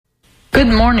Good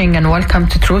morning and welcome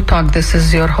to True Talk. This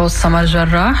is your host Samar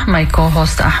Jarrah. My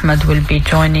co-host Ahmed will be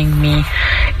joining me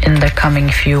in the coming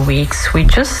few weeks. We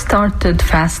just started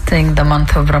fasting the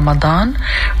month of Ramadan.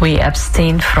 We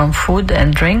abstained from food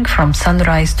and drink from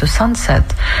sunrise to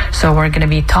sunset. So we're going to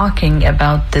be talking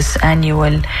about this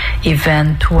annual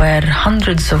event where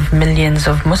hundreds of millions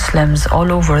of Muslims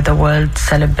all over the world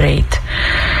celebrate.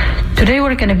 Today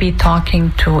we're going to be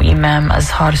talking to Imam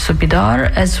Azhar Subidar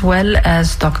as well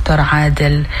as Dr.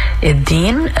 Adil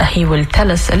Eddin. He will tell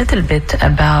us a little bit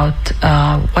about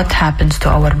what happens to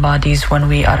our bodies when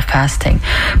we are fasting.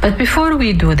 But before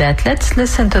we do that, let's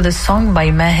listen to the song by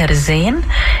Maher Zain,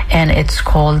 and it's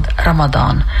called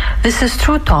Ramadan. This is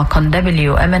True Talk on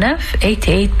WMNF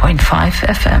 88.5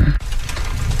 FM.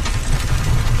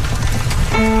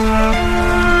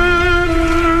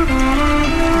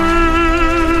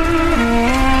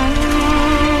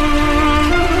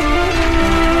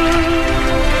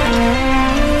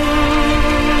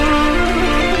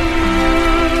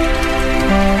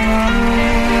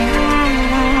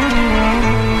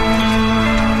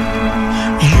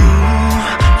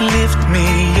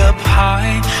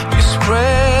 You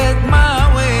spread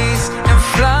my wings and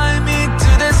fly me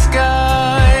to the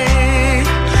sky.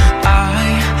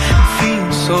 I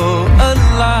feel so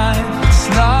alive. It's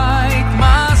like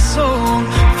my soul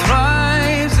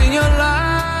thrives in your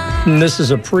life. And this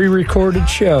is a pre-recorded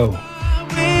show.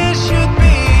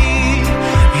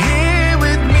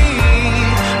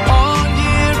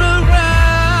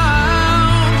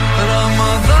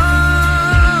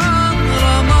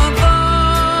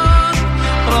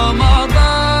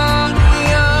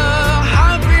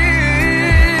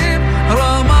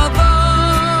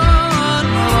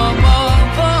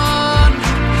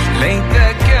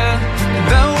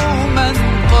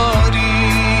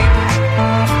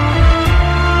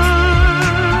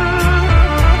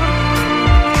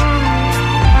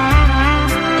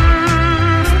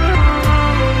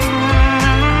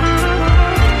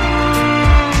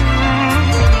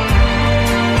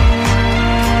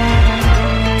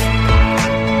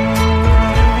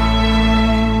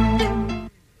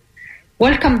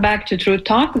 Welcome back to True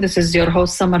Talk. This is your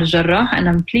host Samar Jarrah, and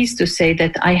I'm pleased to say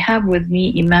that I have with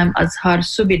me Imam Azhar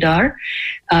Subidar.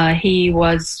 He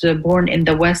was born in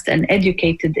the West and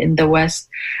educated in the West.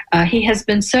 He has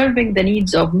been serving the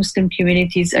needs of Muslim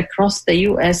communities across the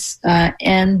U.S.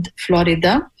 And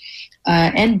Florida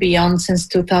and beyond since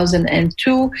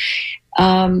 2002.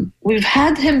 We've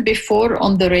had him before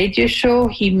on the radio show.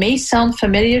 He may sound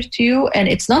familiar to you, and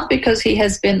it's not because he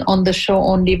has been on the show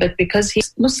only, but because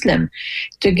he's Muslim,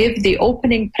 to give the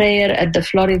opening prayer at the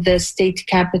Florida State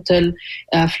Capitol,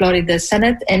 Florida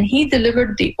Senate, and he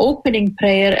delivered the opening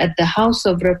prayer at the House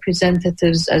of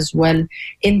Representatives as well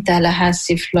in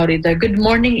Tallahassee, Florida. Good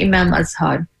morning, Imam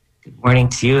Azhar. Good morning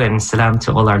to you, and salam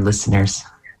to all our listeners.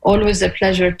 Always a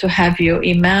pleasure to have you.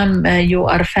 Imam, you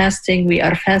are fasting. We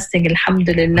are fasting,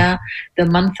 alhamdulillah, the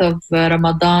month of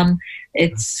Ramadan.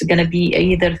 It's going to be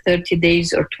either 30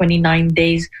 days or 29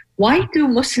 days. Why do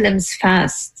Muslims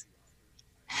fast?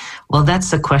 Well,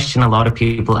 that's a question a lot of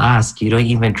people ask. You don't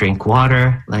even drink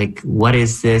water. Like, what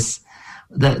is this?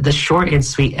 The short and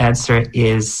sweet answer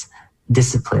is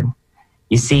discipline.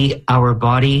 You see, our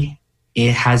body,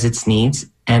 it has its needs,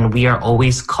 and we are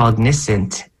always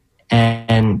cognizant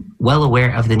and well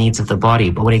aware of the needs of the body.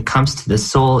 But when it comes to the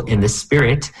soul and the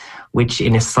spirit, which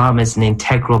in Islam is an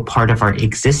integral part of our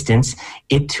existence,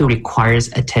 it too requires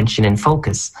attention and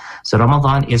focus. So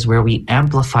Ramadan is where we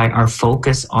amplify our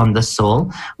focus on the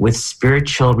soul with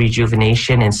spiritual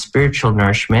rejuvenation and spiritual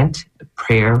nourishment,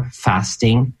 prayer,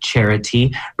 fasting,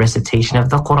 charity, recitation of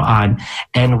the Quran,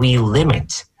 and we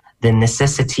limit the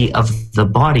necessity of the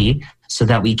body so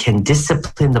that we can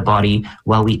discipline the body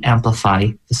while we amplify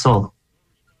the soul.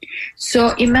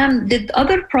 So, Imam, did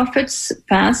other prophets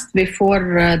fast before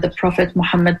the Prophet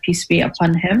Muhammad, peace be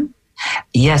upon him?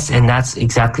 Yes, and that's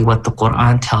exactly what the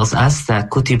Quran tells us, that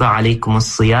كُتِبَ عَلَيْكُمُ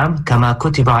الصِّيَامُ كَمَا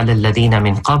كُتِبَ عَلَى الَّذِينَ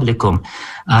مِنْ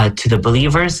قَبْلِكُمْ. To the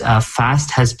believers, fast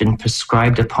has been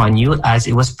prescribed upon you as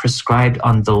it was prescribed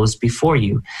on those before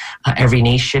you. Every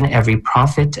nation, every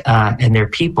prophet, and their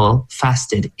people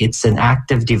fasted. It's an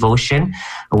act of devotion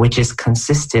which is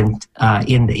consistent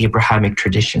in the Abrahamic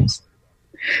traditions.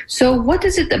 So what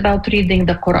is it about reading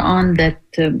the Quran that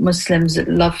Muslims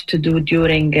love to do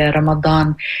during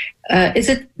Ramadan? Is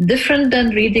it different than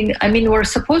reading? I mean, we're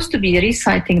supposed to be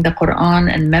reciting the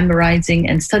Quran and memorizing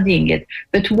and studying it,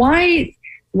 but why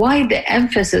the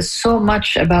emphasis so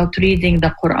much about reading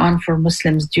the Quran for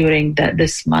Muslims during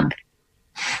this month?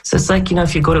 So it's like,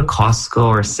 if you go to Costco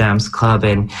or Sam's Club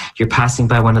and you're passing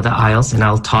by one of the aisles, and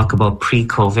I'll talk about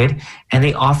pre-COVID, and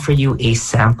they offer you a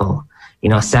sample.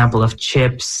 a sample of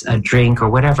chips, a drink, or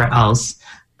whatever else,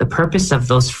 the purpose of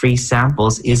those free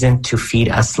samples isn't to feed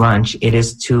us lunch. It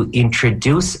is to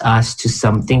introduce us to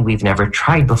something we've never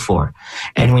tried before.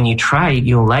 And when you try it,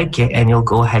 you'll like it and you'll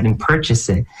go ahead and purchase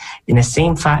it. In the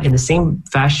same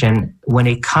fashion, when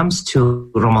it comes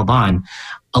to Ramadan,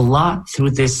 Allah,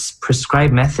 through this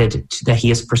prescribed method that He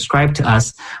has prescribed to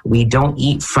us, we don't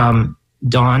eat from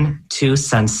dawn to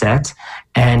sunset,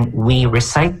 and we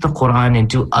recite the Quran and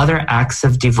do other acts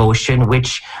of devotion,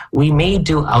 which we may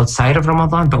do outside of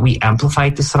Ramadan, but we amplify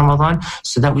this Ramadan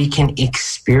so that we can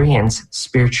experience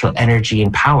spiritual energy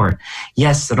and power.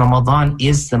 Yes, Ramadan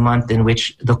is the month in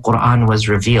which the Quran was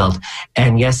revealed.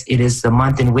 And yes, it is the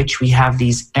month in which we have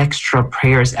these extra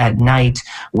prayers at night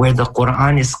where the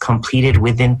Quran is completed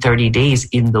within 30 days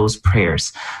in those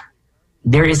prayers.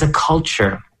 There is a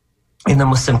culture in the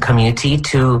Muslim community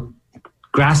to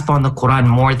grasp on the Quran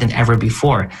more than ever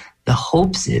before. The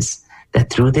hopes is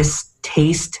that through this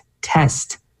taste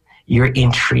test, you're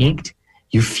intrigued,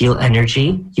 you feel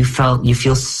energy, you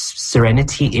feel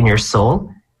serenity in your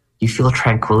soul, you feel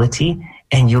tranquility,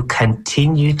 and you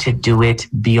continue to do it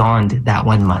beyond that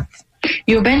 1 month.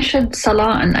 You mentioned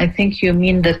Salah, and I think you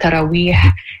mean the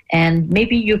Taraweeh, and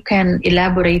maybe you can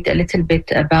elaborate a little bit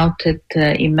about it,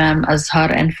 Imam Azhar.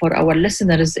 And for our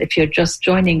listeners, if you're just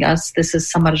joining us, this is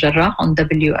Samar Jarrah on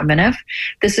WMNF.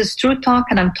 This is True Talk,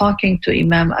 and I'm talking to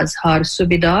Imam Azhar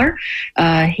Subidar.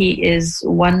 He is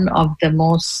one of the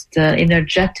most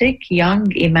energetic young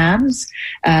imams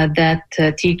that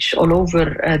teach all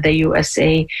over the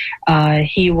USA.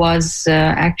 He was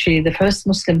actually the first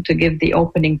Muslim to give the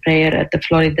opening prayer at the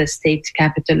Florida State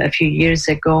Capitol a few years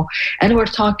ago. And we're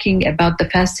talking about the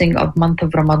fasting of month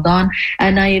of Ramadan.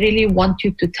 And I really want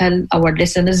you to tell our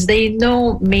listeners, they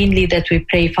know mainly that we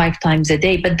pray 5 times a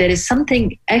day, but there is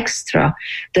something extra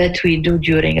that we do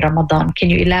during Ramadan. Can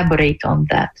you elaborate on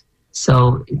that?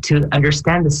 So to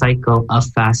understand the cycle of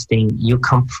fasting, you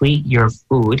complete your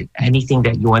food, anything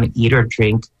that you want to eat or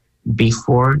drink,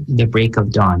 before the break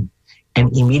of dawn.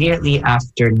 And immediately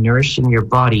after nourishing your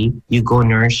body, you go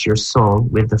nourish your soul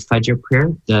with the Fajr prayer,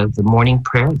 the morning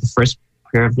prayer, the first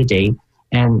prayer of the day,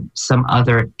 and some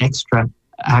other extra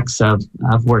acts of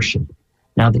worship.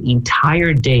 Now, the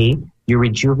entire day, you're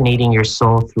rejuvenating your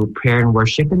soul through prayer and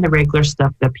worship and the regular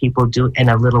stuff that people do, and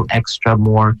a little extra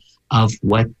more of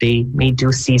what they may do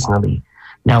seasonally.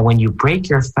 Now, when you break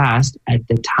your fast at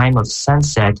the time of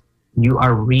sunset, you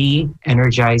are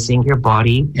re-energizing your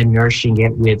body and nourishing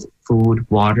it with food,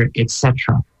 water, etc.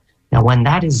 Now, when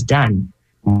that is done,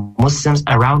 Muslims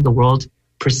around the world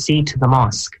proceed to the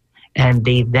mosque, and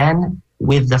they then,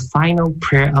 with the final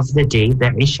prayer of the day,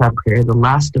 the Isha prayer, the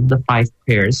last of the 5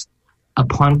 prayers,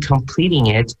 upon completing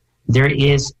it, there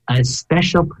is a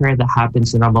special prayer that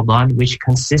happens in Ramadan, which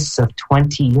consists of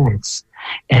 20 units.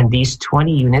 And these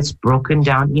 20 units, broken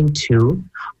down in 2,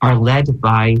 are led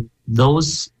by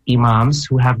those imams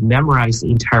who have memorized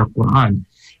the entire Quran.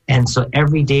 And so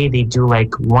every day they do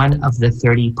like one of the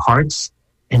 30 parts.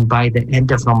 And by the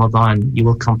end of Ramadan, you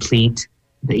will complete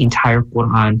the entire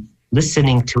Quran,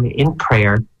 listening to it in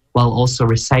prayer while also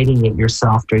reciting it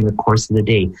yourself during the course of the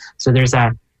day. So there's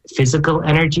that physical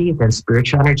energy, then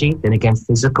spiritual energy, then again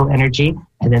physical energy,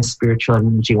 and then spiritual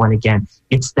energy one again.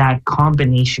 It's that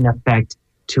combination effect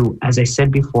to, as I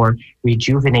said before,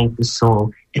 rejuvenate the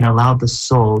soul and allow the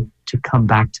soul to come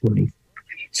back to life.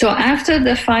 So after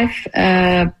the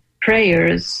 5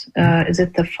 prayers, is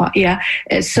it the 5? Yeah.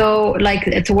 So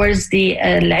like towards the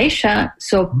Isha,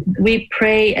 so we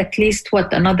pray at least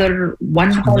another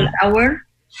 1 whole hour?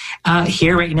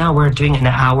 Here right now we're doing an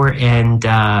hour and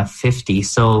 50.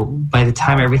 So by the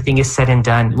time everything is said and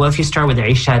done, well, if you start with the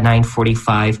Isha at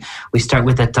 9:45, we start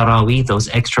with the Taraweeh, those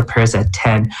extra prayers at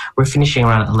 10. We're finishing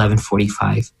around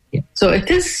 11:45. Yeah. So it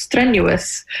is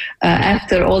strenuous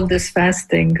after all this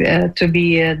fasting to be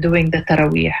doing the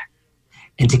Taraweeh.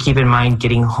 And to keep in mind,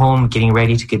 getting home, getting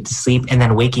ready to get to sleep, and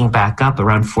then waking back up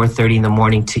around 4:30 in the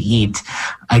morning to eat.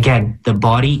 Again, the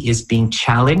body is being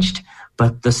challenged,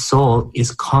 but the soul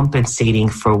is compensating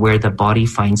for where the body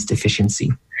finds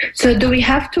deficiency. So do we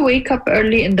have to wake up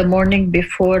early in the morning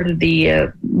before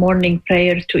the morning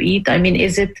prayer to eat? I mean,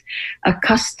 is it a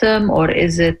custom, or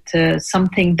is it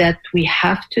something that we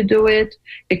have to do it?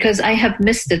 Because I have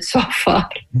missed it so far.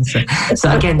 So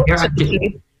again,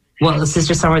 Well,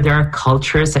 Sister Summer, there are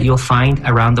cultures that you'll find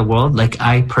around the world. Like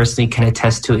I personally can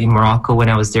attest to in Morocco when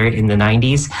I was there in the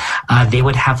 90s. They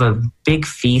would have a big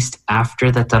feast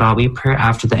after the Taraweeh prayer,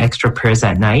 after the extra prayers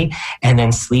at night, and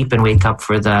then sleep and wake up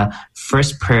for the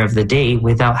first prayer of the day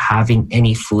without having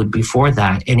any food before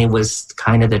that. And it was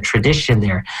kind of the tradition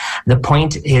there. The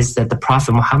point is that the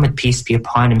Prophet Muhammad, peace be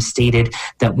upon him, stated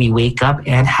that we wake up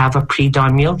and have a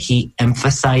pre-dawn meal. He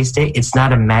emphasized it. It's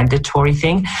not a mandatory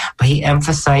thing, but he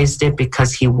emphasized it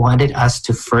because he wanted us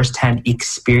to firsthand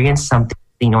experience something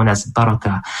known as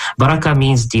barakah. Barakah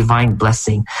means divine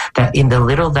blessing, that in the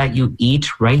little that you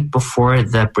eat right before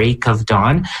the break of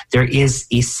dawn, there is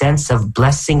a sense of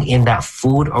blessing in that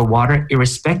food or water,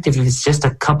 irrespective if it's just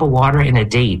a cup of water and a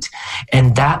date.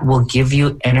 And that will give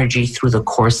you energy through the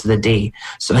course of the day.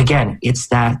 So again, it's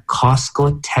that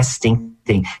Costco testing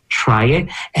thing. Try it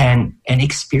and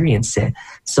experience it.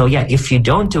 So yeah, if you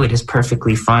don't do it, it's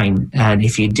perfectly fine. And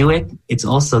if you do it, it's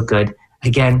also good.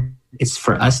 Again, it's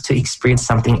for us to experience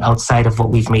something outside of what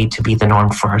we've made to be the norm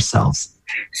for ourselves.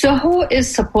 So who is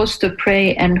supposed to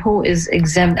pray and who is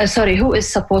exempt? Who is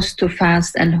supposed to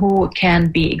fast and who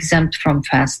can be exempt from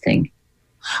fasting?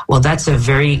 Well, that's a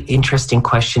very interesting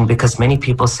question because many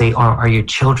people say, are your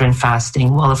children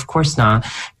fasting? Well, of course not.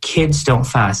 Kids don't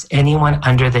fast. Anyone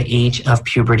under the age of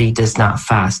puberty does not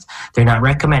fast. They're not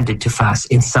recommended to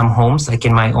fast. In some homes, like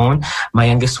in my own, my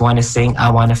youngest one is saying, I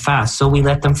want to fast. So we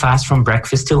let them fast from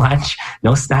breakfast to lunch,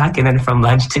 no snack, and then from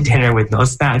lunch to dinner with no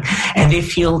snack. And they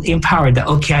feel empowered that,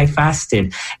 okay, I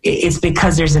fasted. It's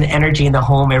because there's an energy in the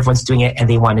home, everyone's doing it, and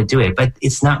they want to do it. But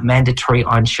it's not mandatory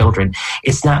on children.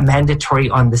 It's not mandatory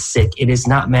on the sick. It is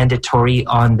not mandatory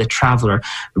on the traveler.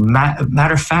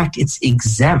 Matter of fact, it's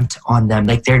exempt on them.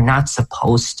 Like they're not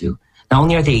supposed to. Not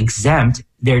only are they exempt,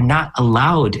 they're not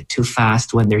allowed to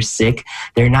fast when they're sick.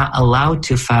 They're not allowed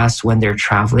to fast when they're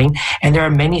traveling. And there are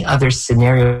many other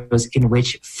scenarios in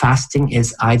which fasting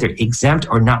is either exempt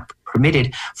or not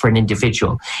permitted for an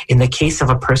individual. In the case of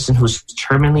a person who's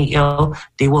terminally ill,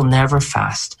 they will never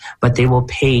fast, but they will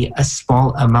pay a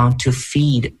small amount to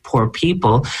feed poor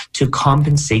people to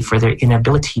compensate for their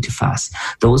inability to fast.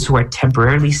 Those who are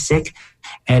temporarily sick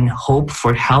and hope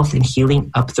for health and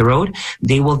healing up the road,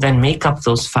 they will then make up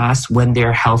those fasts when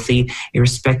they're healthy,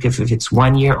 irrespective if it's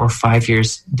 1 year or 5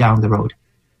 years down the road.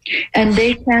 And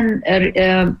they can,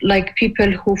 like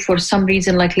people who for some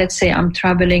reason, like let's say I'm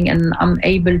traveling and I'm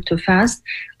able to fast,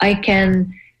 I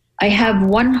have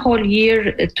 1 whole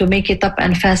year to make it up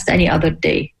and fast any other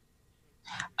day.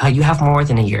 You have more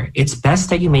than a year. It's best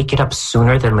that you make it up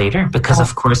sooner than later because,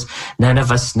 of course, none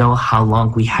of us know how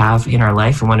long we have in our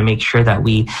life. We want to make sure that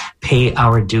we pay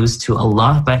our dues to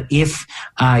Allah. But if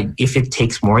it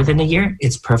takes more than a year,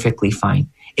 it's perfectly fine.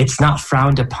 It's not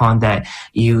frowned upon that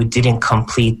you didn't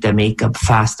complete the makeup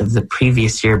fast of the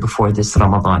previous year before this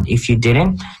Ramadan. If you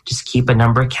didn't, just keep a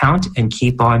number count and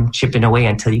keep on chipping away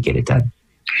until you get it done.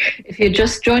 If you're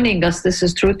just joining us, this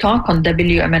is True Talk on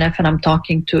WMNF, and I'm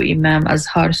talking to Imam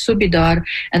Azhar Subidar,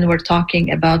 and we're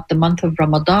talking about the month of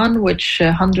Ramadan, which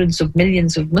hundreds of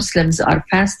millions of Muslims are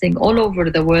fasting all over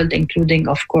the world, including,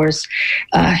 of course,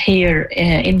 here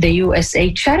in the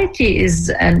USA. Charity is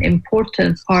an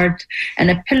important part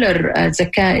and a pillar.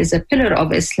 Zakah is a pillar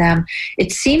of Islam.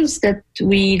 It seems that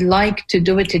we like to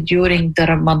do it during the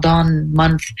Ramadan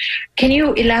month. Can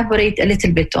you elaborate a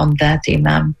little bit on that,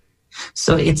 Imam?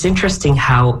 So it's interesting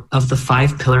how of the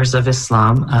 5 pillars of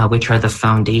Islam, which are the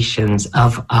foundations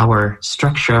of our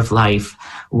structure of life,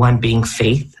 one being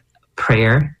faith,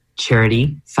 prayer,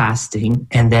 charity, fasting,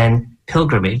 and then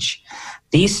pilgrimage.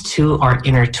 These 2 are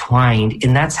intertwined,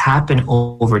 and that's happened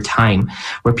over time,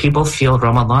 where people feel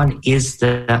Ramadan is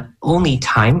the only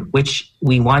time, which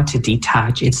we want to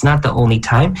detach. It's not the only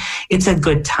time. It's a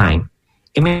good time.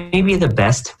 It may be the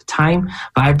best time,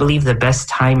 but I believe the best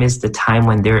time is the time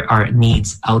when there are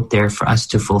needs out there for us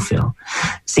to fulfill.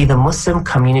 See, the Muslim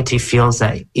community feels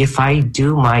that if I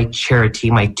do my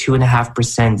charity, my 2.5%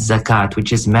 zakat,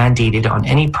 which is mandated on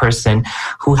any person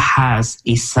who has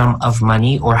a sum of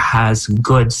money or has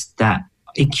goods that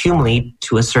accumulate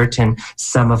to a certain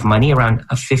sum of money, around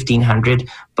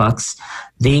 $1,500,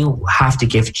 they have to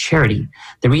give charity.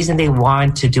 The reason they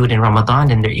want to do it in Ramadan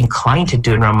and they're inclined to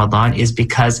do it in Ramadan is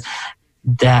because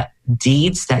the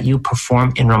deeds that you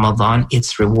perform in Ramadan,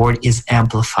 its reward is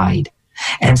amplified.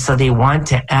 And so they want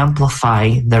to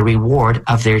amplify the reward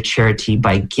of their charity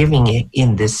by giving it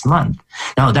in this month.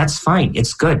 Now, that's fine.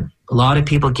 It's good. A lot of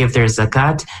people give their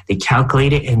zakat, they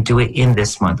calculate it and do it in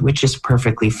this month, which is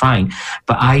perfectly fine.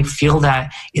 But I feel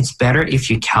that it's better if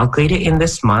you calculate it in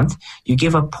this month, you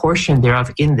give a portion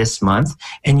thereof in this month,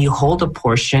 and you hold a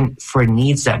portion for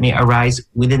needs that may arise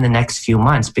within the next few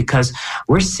months, because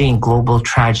we're seeing global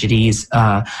tragedies,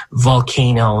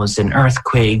 volcanoes and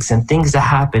earthquakes and things that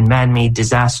happen, man-made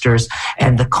disasters,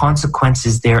 and the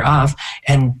consequences thereof.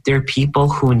 And there are people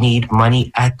who need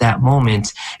money at that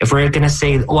moment. If we're going to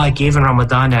say, oh, I gave in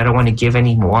Ramadan, I don't want to give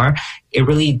anymore, it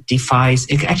really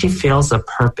it actually fails the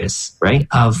purpose, right,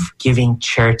 of giving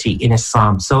charity in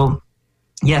Islam. So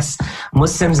yes,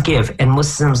 Muslims give, and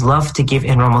Muslims love to give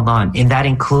in Ramadan, and that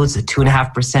includes a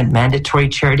 2.5% mandatory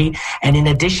charity. And in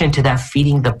addition to that,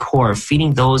 feeding the poor,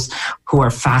 feeding those who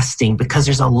are fasting, because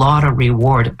there's a lot of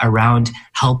reward around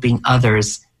helping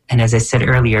others. And as I said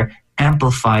earlier,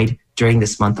 amplified during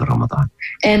this month of Ramadan.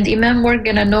 And Imam, we're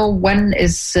going to know when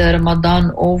is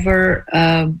Ramadan over.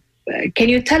 Can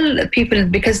you tell people,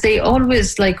 because they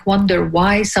always wonder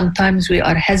why sometimes we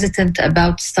are hesitant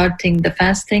about starting the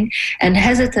fasting and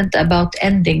hesitant about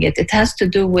ending it. It has to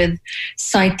do with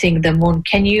sighting the moon.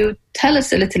 Can you tell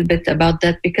us a little bit about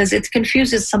that? Because it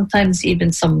confuses sometimes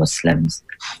even some Muslims.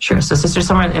 Sure. So, Sister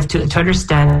Summer, to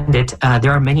understand it,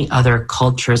 there are many other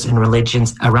cultures and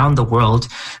religions around the world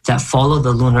that follow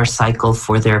the lunar cycle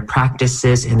for their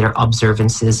practices and their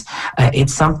observances.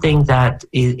 It's something that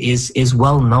is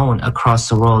well known across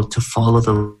the world to follow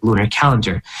the lunar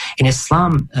calendar. In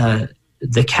Islam,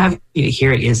 the caveat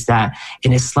here is that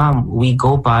in Islam, we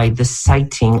go by the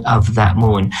sighting of that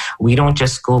moon. We don't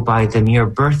just go by the mere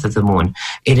birth of the moon.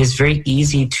 It is very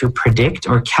easy to predict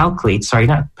or calculate,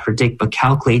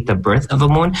 calculate the birth of a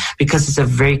moon, because it's a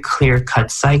very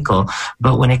clear-cut cycle.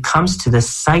 But when it comes to the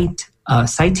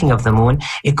sighting of the moon,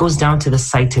 it goes down to the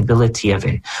sightability of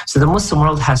it. So the Muslim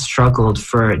world has struggled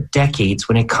for decades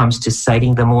when it comes to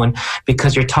sighting the moon,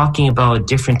 because you're talking about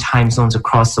different time zones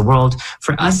across the world.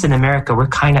 For us in America, we're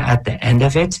kind of at the end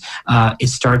of it. It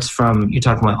starts from, you're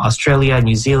talking about Australia,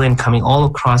 New Zealand, coming all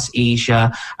across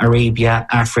Asia, Arabia,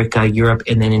 Africa, Europe,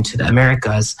 and then into the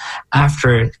Americas.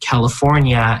 After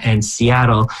California and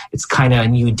Seattle, it's kind of a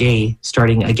new day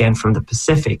starting again from the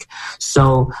Pacific.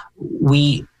 So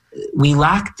we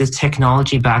lacked the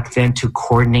technology back then to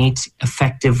coordinate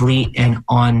effectively and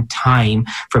on time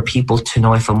for people to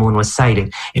know if a moon was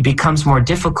sighted. It becomes more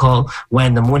difficult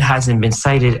when the moon hasn't been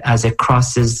sighted as it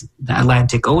crosses the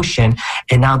Atlantic Ocean,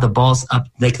 and now the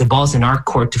ball's in our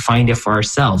court to find it for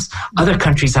ourselves. Other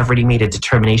countries have already made a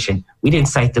determination. We didn't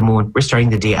sight the moon. We're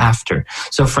starting the day after.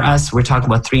 So for us, we're talking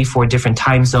about 3-4 different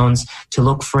time zones to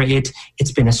look for it.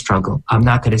 It's been a struggle. I'm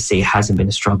not going to say it hasn't been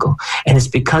a struggle. And it's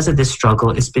because of this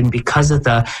struggle, it's been because of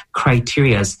the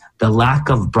criterias, the lack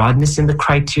of broadness in the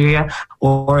criteria,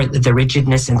 or the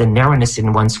rigidness and the narrowness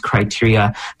in one's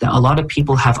criteria, that a lot of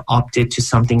people have opted to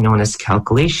something known as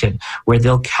calculation, where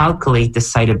they'll calculate the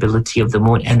sightability of the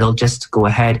moon and they'll just go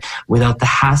ahead without the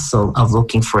hassle of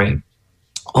looking for it.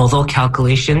 Although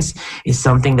calculations is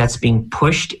something that's being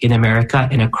pushed in America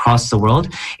and across the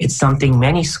world, it's something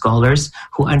many scholars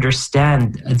who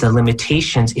understand the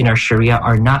limitations in our Sharia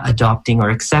are not adopting or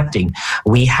accepting.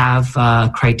 We have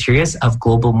criteria of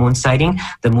global moon sighting.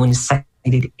 The moon is sighted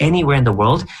anywhere in the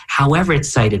world. However it's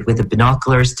sighted, with the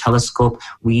binoculars, telescope,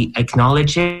 we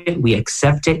acknowledge it, we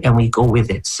accept it, and we go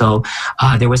with it. So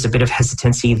there was a bit of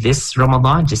hesitancy this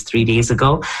Ramadan, just 3 days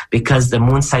ago, because the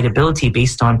moon sightability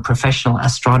based on professional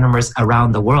astronomers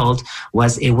around the world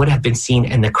was it would have been seen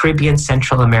in the Caribbean,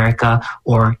 Central America,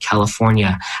 or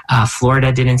California.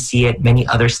 Florida didn't see it. Many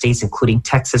other states, including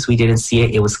Texas, we didn't see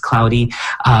it. It was cloudy.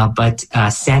 But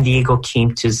San Diego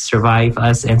came to survive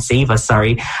us and save us,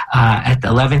 at the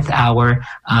 11th hour,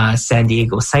 San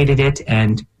Diego sighted it,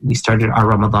 and we started our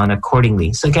Ramadan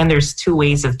accordingly. So again, there's two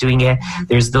ways of doing it.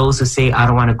 There's those who say, I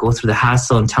don't want to go through the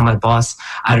hassle and tell my boss,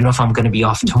 I don't know if I'm going to be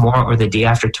off tomorrow or the day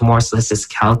after tomorrow, so let's just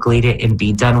calculate it and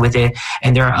be done with it.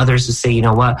 And there are others who say, you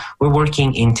know what, we're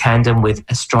working in tandem with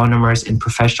astronomers and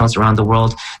professionals around the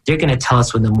world. They're going to tell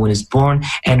us when the moon is born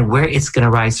and where it's going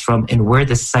to rise from and where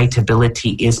the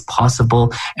sightability is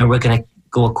possible, and we're going to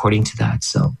go according to that.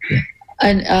 So, yeah.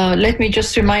 And let me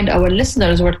just remind our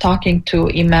listeners, we're talking to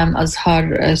Imam Azhar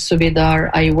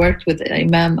Subedar. I worked with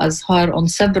Imam Azhar on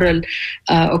several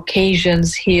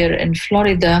occasions here in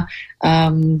Florida.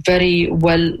 Very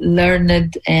well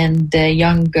learned and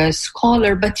young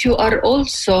scholar, but you are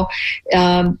also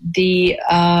the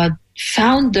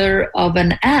founder of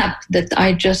an app that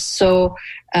I just saw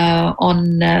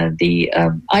on the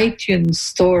iTunes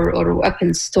store or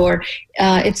Apple store.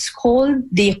 It's called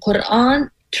the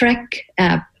Quran Trek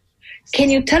app. Can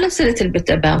you tell us a little bit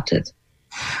about it?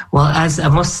 Well, as a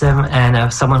Muslim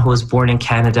and someone who was born in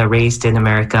Canada, raised in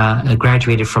America,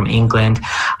 graduated from England,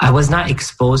 I was not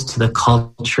exposed to the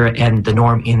culture and the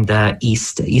norm in the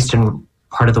eastern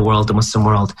part of the world, the Muslim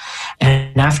world.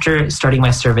 And after starting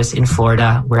my service in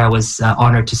Florida, where I was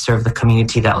honored to serve the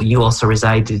community that you also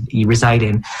reside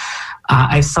in,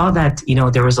 I saw that,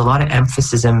 there was a lot of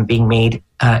emphasis being made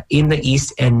in the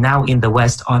East and now in the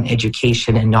West on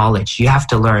education and knowledge. You have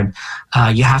to learn.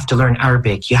 You have to learn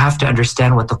Arabic. You have to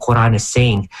understand what the Quran is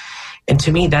saying. And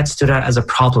to me, that stood out as a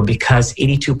problem because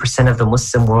 82% of the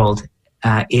Muslim world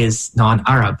is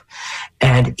non-Arab.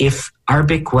 And if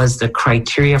Arabic was the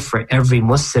criteria for every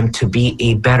Muslim to be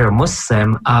a better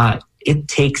Muslim, it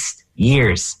takes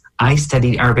years. I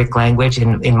studied Arabic language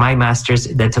in my master's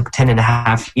that took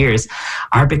 10.5 years.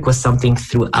 Arabic was something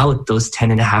throughout those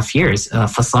 10.5 years.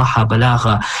 Fasaha,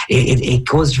 balagha, it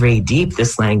goes very deep,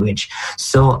 this language.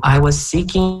 So I was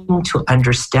seeking to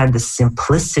understand the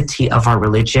simplicity of our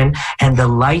religion and the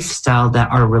lifestyle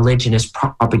that our religion is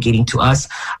propagating to us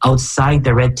outside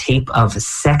the red tape of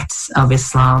sects of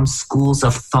Islam, schools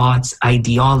of thoughts,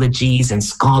 ideologies, and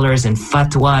scholars and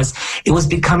fatwas. It was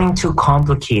becoming too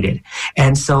complicated.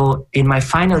 And so in my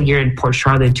final year in Port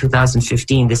Charlotte in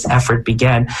 2015, this effort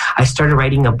began. I started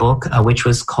writing a book which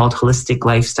was called Holistic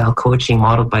Lifestyle Coaching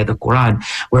Modeled by the Quran,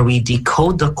 where we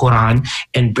decode the Quran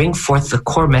and bring forth the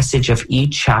core message of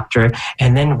each chapter.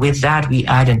 And then with that, we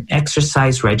add an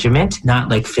exercise regimen, not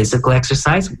like physical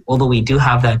exercise, although we do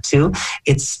have that too.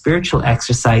 It's spiritual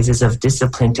exercises of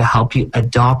discipline to help you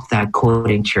adopt that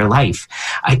code into your life.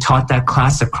 I taught that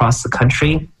class across the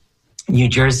country, New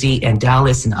Jersey and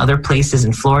Dallas and other places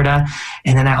in Florida.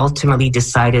 And then I ultimately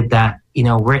decided that,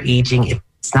 we're aging.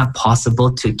 It's not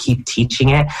possible to keep teaching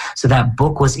it. So that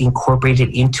book was incorporated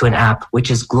into an app, which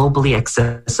is globally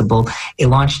accessible. It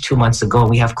launched 2 months ago.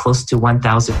 We have close to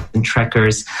 1,000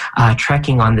 trekkers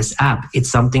trekking on this app. It's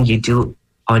something you do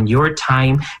on your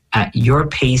time, at your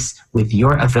pace, with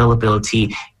your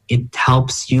availability. It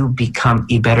helps you become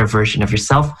a better version of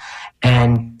yourself.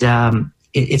 And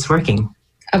it's working.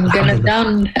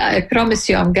 I promise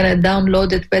you, I'm going to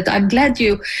download it. But I'm glad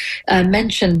you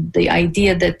mentioned the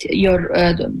idea that your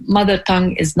mother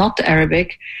tongue is not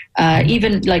Arabic,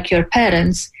 even like your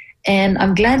parents. And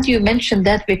I'm glad you mentioned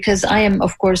that because I am,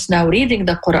 of course, now reading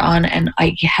the Quran and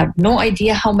I have no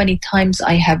idea how many times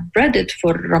I have read it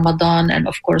for Ramadan and,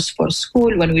 of course, for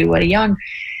school when we were young.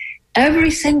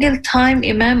 Every single time,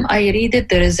 Imam, I read it,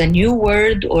 there is a new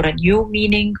word or a new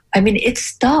meaning. I mean,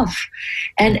 it's tough.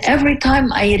 And every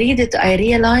time I read it, I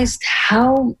realized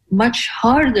how much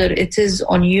harder it is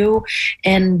on you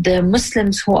and the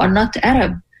Muslims who are not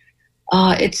Arab.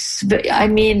 I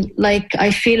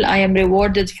feel I am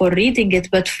rewarded for reading it,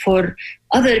 but for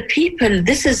other people,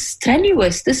 this is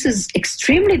strenuous. This is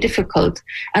extremely difficult.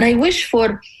 And I wish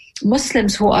for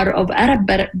Muslims who are of Arab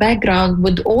background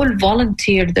would all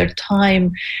volunteer their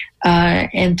time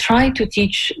and try to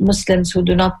teach Muslims who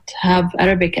do not have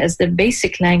Arabic as their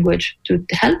basic language to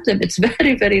help them. It's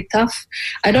very, very tough.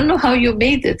 I don't know how you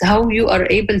made it, how you are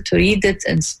able to read it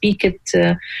and speak it.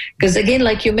 Because again,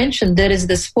 like you mentioned, there is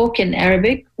the spoken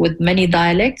Arabic with many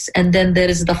dialects, and then there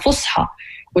is the Fusha,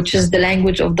 which is the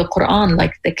language of the Quran,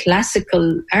 like the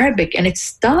classical Arabic, and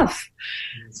it's tough.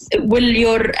 Will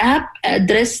your app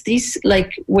address these?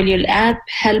 Will your app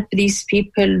help these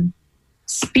people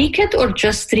speak it or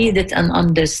just read it and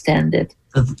understand it?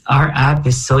 Our app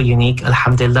is so unique,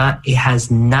 alhamdulillah. It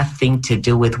has nothing to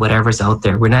do with whatever's out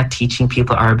there. We're not teaching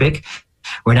people Arabic.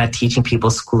 We're not teaching people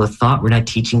school of thought. We're not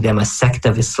teaching them a sect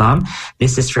of Islam.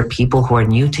 This is for people who are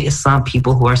new to Islam,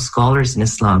 people who are scholars in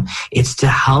Islam. It's to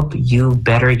help you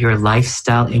better your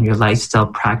lifestyle and your lifestyle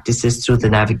practices through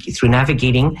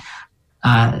navigating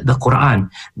the Quran.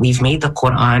 We've made the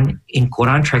Quran, in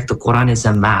Quran Trek, the Quran is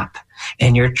a map.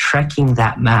 And you're trekking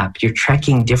that map. You're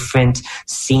trekking different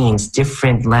scenes,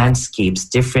 different landscapes,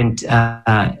 different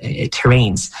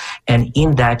terrains. And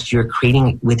in that, you're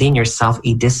creating within yourself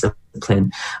a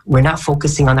discipline. We're not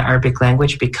focusing on the Arabic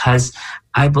language because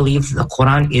I believe the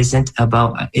Quran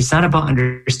it's not about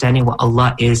understanding what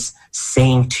Allah is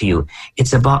saying to you.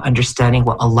 It's about understanding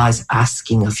what Allah is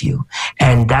asking of you.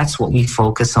 And that's what we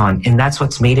focus on. And that's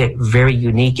what's made it very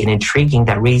unique and intriguing,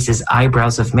 that raises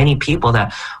eyebrows of many people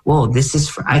that, whoa,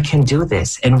 I can do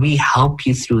this. And we help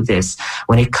you through this.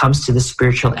 When it comes to the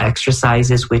spiritual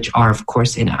exercises, which are, of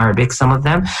course, in Arabic, some of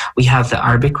them, we have the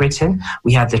Arabic written,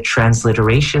 we have the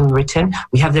transliteration written,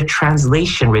 we have the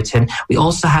translation written. We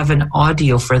also have an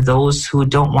audio for those who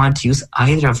don't want to use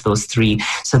either of those three,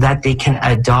 so that they can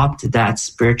adopt that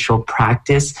spiritual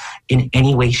practice in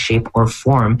any way, shape, or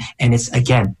form. And it's,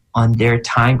 again, on their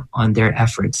time, on their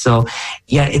effort. So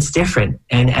yeah, it's different.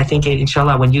 And I think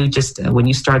inshallah, when you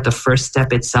start the first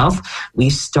step itself, we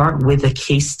start with a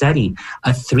case study,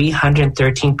 a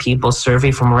 313 people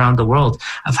survey from around the world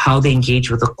of how they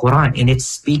engage with the Quran, and it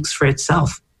speaks for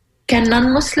itself. Can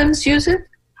non-Muslims use it?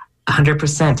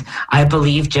 100%. I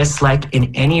believe just like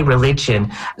in any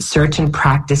religion, certain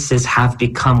practices have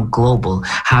become global,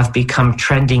 have become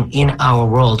trending in our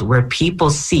world where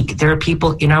people seek. There are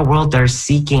people in our world that are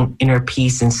seeking inner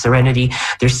peace and serenity.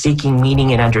 They're seeking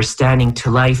meaning and understanding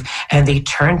to life, and they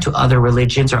turn to other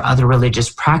religions or other religious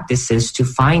practices to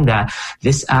find that.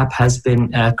 This app has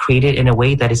been created in a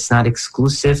way that it's not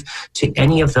exclusive to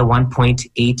any of the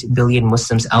 1.8 billion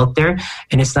Muslims out there,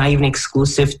 and it's not even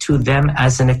exclusive to them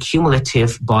as an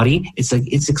cumulative body. It's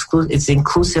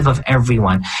inclusive of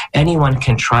everyone. Anyone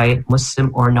can try it,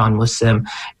 Muslim or non-Muslim,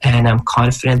 and I'm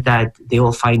confident that they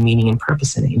will find meaning and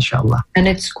purpose in it, inshallah. And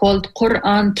it's called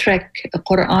Quran Trek.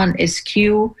 Quran is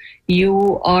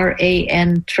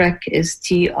Quran, Trek is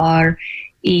TREK.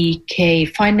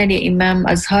 Finally, Imam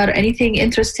Azhar, anything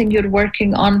interesting you're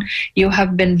working on? You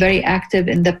have been very active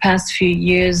in the past few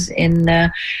years in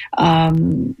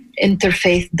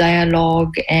interfaith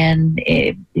dialogue, and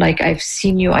like I've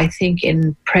seen you, I think,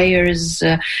 in prayers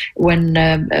when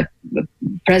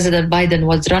President Biden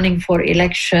was running for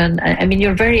election. I mean,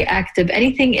 you're very active.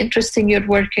 Anything interesting you're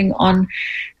working on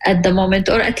at the moment,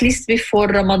 or at least before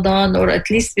Ramadan, or at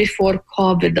least before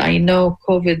COVID? I know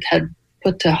COVID had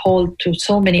put a hold to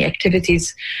so many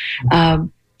activities.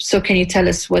 So can you tell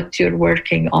us what you're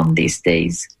working on these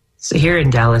days? So here in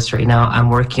Dallas right now,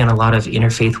 I'm working on a lot of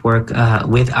interfaith work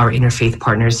with our interfaith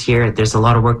partners here. There's a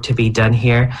lot of work to be done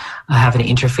here. I have an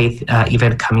interfaith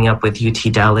event coming up with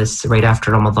UT Dallas right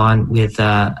after Ramadan with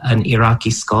an Iraqi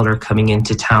scholar coming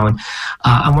into town.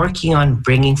 I'm working on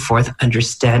bringing forth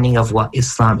understanding of what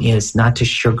Islam is, not to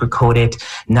sugarcoat it,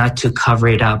 not to cover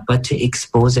it up, but to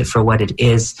expose it for what it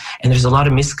is. And there's a lot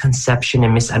of misconception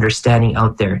and misunderstanding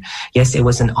out there. Yes, it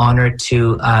was an honor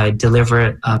to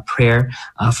deliver a prayer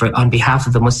on behalf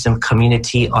of the Muslim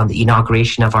community on the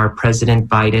inauguration of our President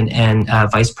Biden and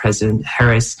Vice President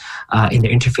Harris in their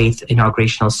interfaith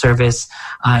inaugurational service.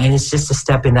 And it's just a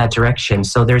step in that direction.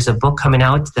 So there's a book coming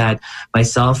out that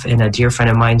myself and a dear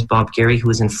friend of mine, Bob Gary, who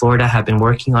is in Florida, have been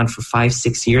working on for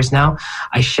 5-6 years now.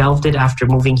 I shelved it after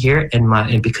moving here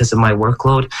and because of my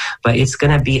workload, but it's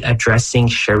going to be addressing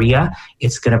Sharia.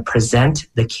 It's going to present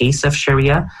the case of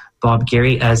Sharia. Bob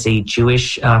Gary, as a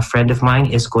Jewish friend of mine,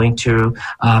 is going to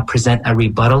present a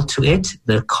rebuttal to it,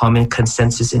 the common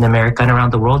consensus in America and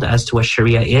around the world as to what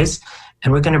Sharia is.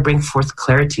 And we're going to bring forth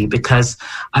clarity, because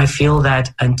I feel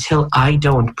that until I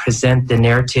don't present the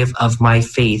narrative of my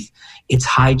faith, it's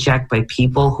hijacked by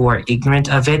people who are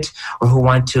ignorant of it or who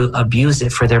want to abuse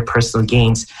it for their personal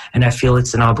gains. And I feel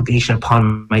it's an obligation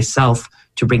upon myself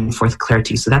to bring forth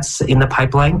clarity. So that's in the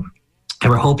pipeline. And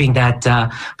we're hoping that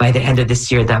by the end of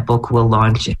this year, that book will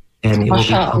launch and it will be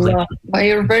public. Well,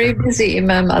 you're very busy,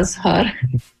 Imam Azhar.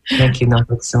 Thank you,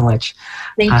 Nahid, so much.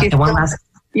 Thank you. And one last,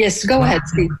 yes, go ahead,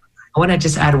 please. I want to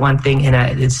just add one thing,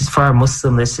 and this is for our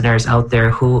Muslim listeners out there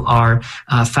who are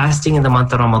fasting in the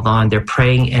month of Ramadan. They're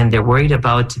praying and they're worried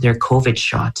about their COVID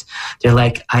shot. They're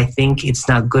like, I think it's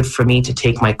not good for me to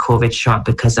take my COVID shot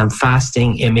because I'm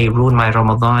fasting. It may ruin my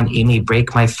Ramadan. It may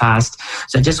break my fast.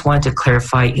 So I just wanted to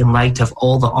clarify, in light of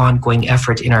all the ongoing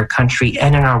effort in our country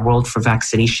and in our world for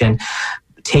vaccination,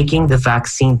 taking the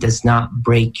vaccine does not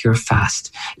break your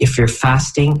fast. If you're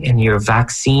fasting and your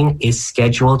vaccine is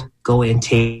scheduled, go and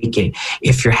take it.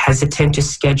 If you're hesitant to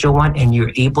schedule one and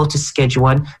you're able to schedule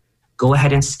one, go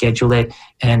ahead and schedule it,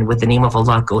 and with the name of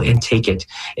Allah, go and take it.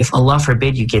 If Allah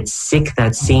forbid you get sick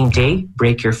that same day,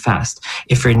 break your fast.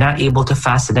 If you're not able to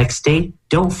fast the next day,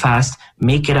 don't fast,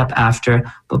 make it up after,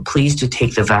 but please do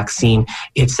take the vaccine.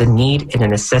 It's a need and a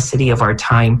necessity of our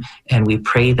time, and we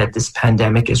pray that this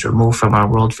pandemic is removed from our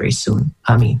world very soon.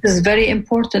 Ameen. This is very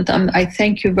important. I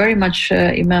thank you very much,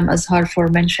 Imam Azhar, for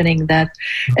mentioning that.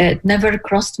 It never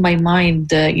crossed my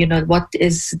mind, what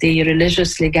is the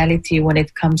religious legality when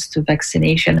it comes to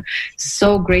vaccination.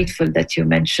 So grateful that you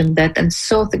mentioned that, and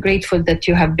so grateful that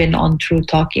you have been on True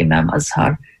Talk, Imam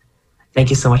Azhar. Thank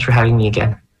you so much for having me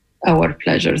again. Our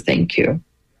pleasure. Thank you.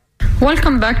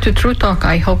 Welcome back to True Talk.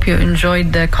 I hope you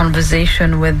enjoyed the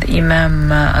conversation with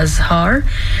Imam Azhar.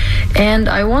 And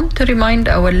I want to remind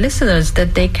our listeners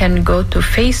that they can go to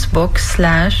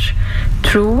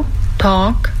Facebook/True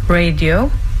Talk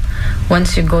Radio.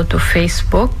 Once you go to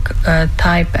Facebook,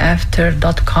 type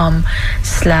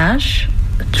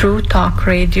after.com/True Talk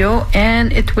Radio,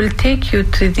 and it will take you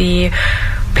to the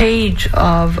page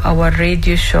of our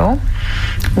radio show,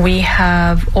 we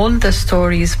have all the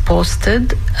stories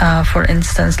posted. For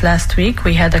instance, last week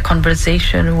we had a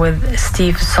conversation with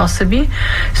Steve Sosebee.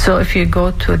 So if you go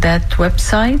to that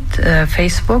website,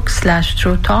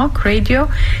 Facebook.com/True Talk Radio,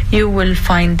 you will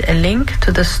find a link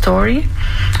to the story.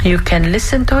 You can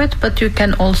listen to it, but you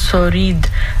can also read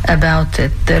about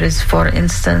it. There is, for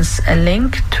instance, a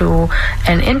link to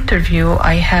an interview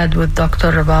I had with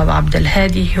Dr. Rabab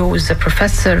Abdelhadi, who is a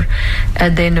professor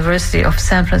at the University of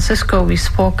San Francisco. We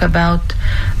spoke about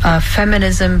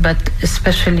feminism, but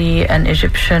especially an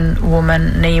Egyptian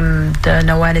woman named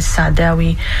Nawal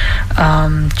Saadawi.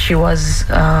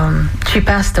 She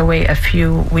passed away a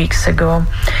few weeks ago.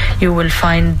 You will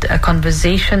find a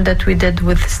conversation that we did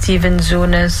with Steven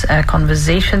Zunes, a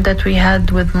conversation that we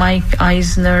had with Mike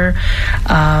Eisner.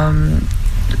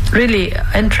 Really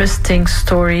interesting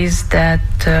stories that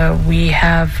we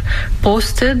have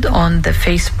posted on the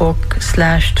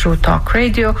Facebook/True Talk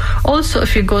Radio. Also,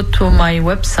 if you go to my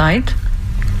website,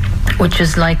 which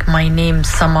is like my name,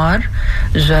 Samar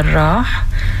Jarrah,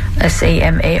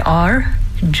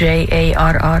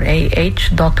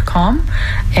 SamarJarrah.com,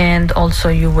 and also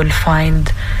you will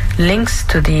find links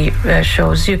to the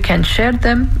shows. You can share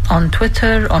them on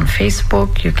Twitter, on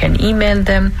Facebook, you can email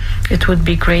them. It would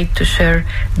be great to share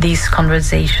these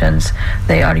conversations.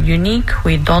 They are unique.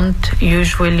 You don't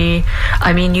usually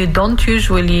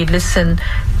listen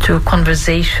to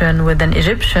conversation with an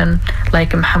Egyptian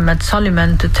like Muhammad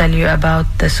Soliman to tell you about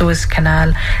the Suez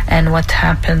Canal and what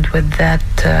happened with that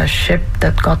ship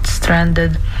that got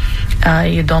stranded.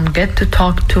 You don't get to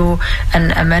talk to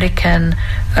an American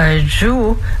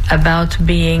Jew about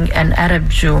being an Arab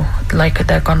Jew, like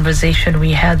the conversation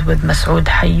we had with Masoud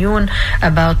Hayyoun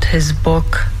about his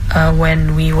book,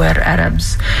 When We Were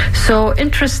Arabs. So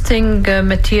interesting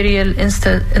material,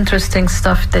 interesting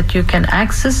stuff that you can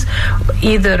access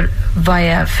either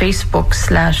via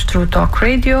Facebook/True Talk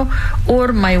Radio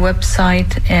or my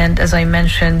website. And as I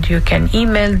mentioned, you can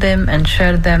email them and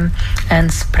share them and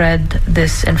spread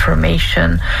this information.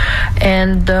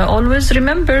 And always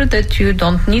remember that you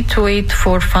don't need to wait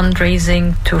for fundraising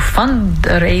to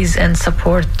fundraise and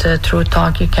support True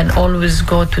Talk. You can always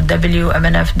go to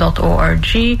WMNF.org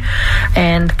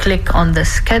and click on the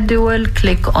schedule,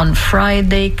 click on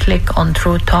Friday, click on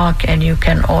True Talk, and you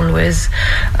can always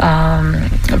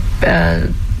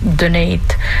donate.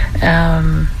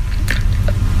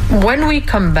 When we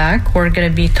come back, we're going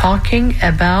to be talking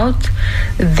about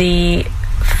the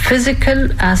physical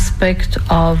aspect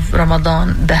of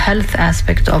Ramadan, the health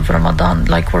aspect of Ramadan.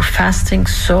 Like, we're fasting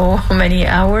so many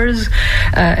hours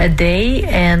a day,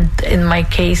 and in my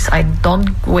case, I don't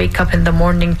wake up in the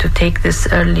morning to take this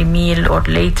early meal or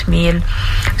late meal.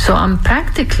 So I'm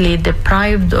practically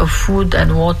deprived of food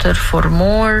and water for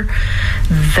more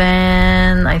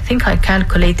than, I think I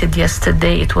calculated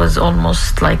yesterday, it was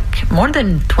almost like more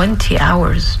than 20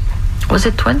 hours. Was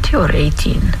it 20 or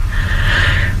 18?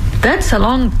 That's a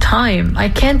long time. I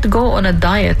can't go on a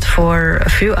diet for a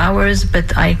few hours,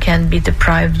 but I can be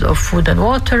deprived of food and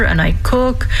water, and I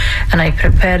cook and I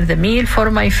prepare the meal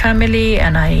for my family,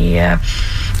 and I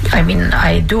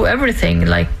do everything.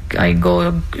 Like, I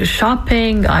go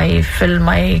shopping, I fill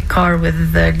my car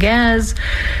with the gas.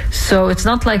 So it's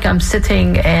not like I'm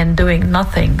sitting and doing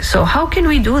nothing. So how can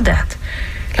we do that?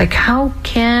 Like, how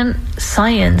can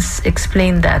science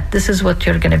explain that? This is what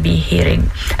you're going to be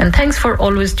hearing. And thanks for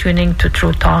always tuning to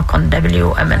True Talk on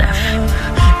WMNF.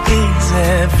 Is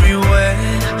everywhere.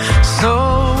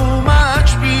 So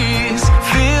much peace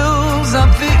fills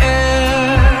up the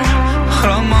air.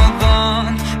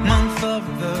 Ramadan, month of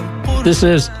the Quran. This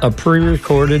is a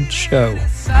pre-recorded show.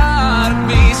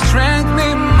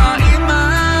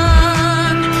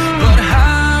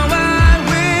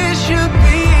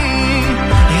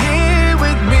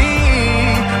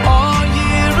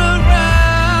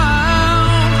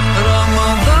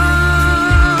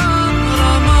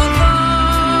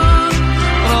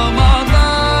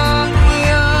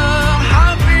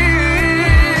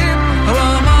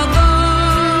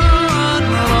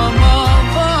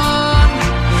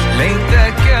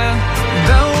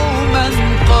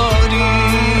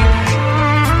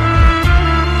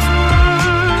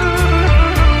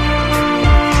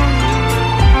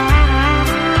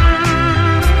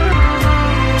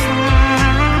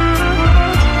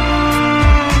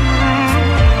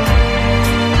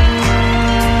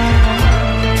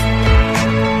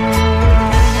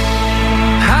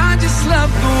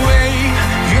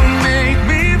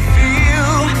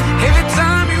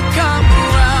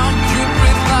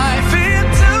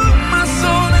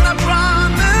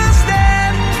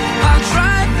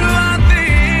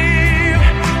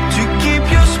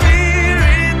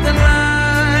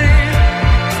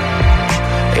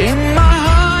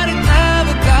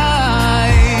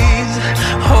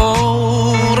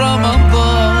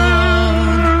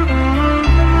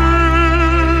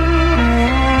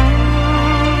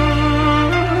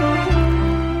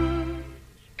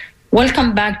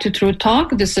 Welcome back to True Talk.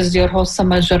 This is your host,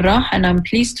 Samar Jarrah, and I'm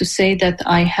pleased to say that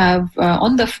I have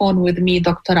on the phone with me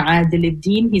Dr. Adil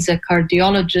Eddin. He's a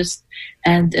cardiologist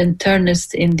and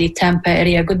internist in the Tampa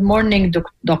area. Good morning,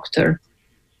 doctor.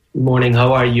 Good morning.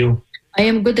 How are you? I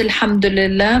am good,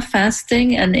 alhamdulillah,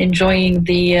 fasting and enjoying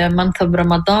the month of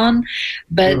Ramadan.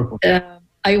 But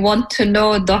I want to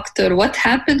know, doctor, what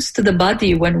happens to the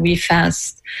body when we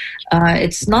fast?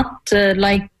 It's not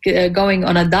like going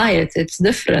on a diet. It's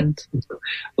different.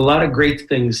 A lot of great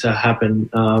things happen.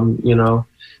 The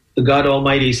God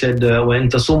Almighty said,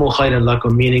 وَإِن تَصُومُوا خَيْرًا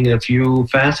لَكُمْ, meaning if you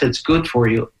fast, it's good for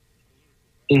you.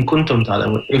 إِن كُنتُمْ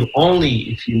تَعْلَمُونَ, if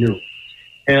only if you knew.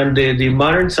 And the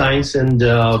modern science and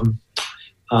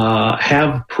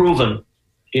have proven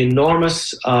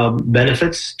enormous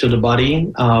benefits to the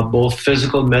body, both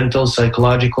physical, mental,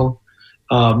 psychological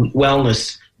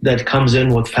wellness that comes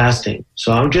in with fasting.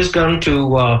 So I'm just going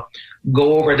to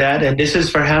go over that, and this is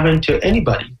for having to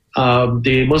anybody.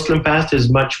 The Muslim fast is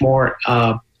much more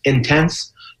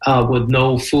intense with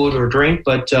no food or drink,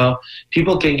 but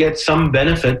people can get some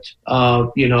benefit,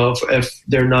 if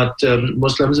they're not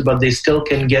Muslims, but they still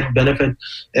can get benefit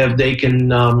if they can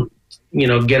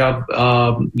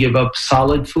give up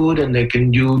solid food, and they can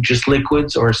do just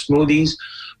liquids or smoothies.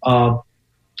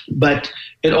 But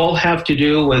it all have to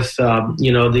do with,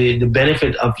 the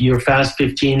benefit of your fast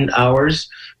 15 hours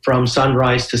from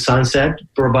sunrise to sunset,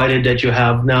 provided that you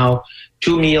have now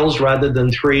 2 meals rather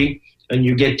than 3, and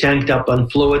you get tanked up on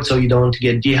fluid so you don't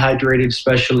get dehydrated,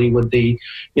 especially with the,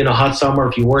 hot summer.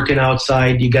 If you're working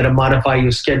outside, you got to modify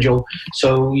your schedule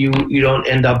so you don't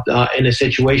end up in a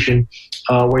situation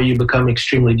where you become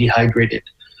extremely dehydrated.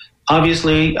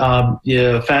 Obviously,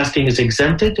 fasting is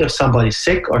exempted if somebody's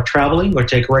sick or traveling or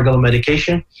take regular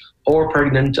medication, or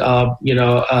pregnant,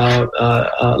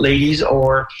 ladies,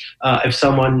 or if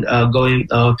someone going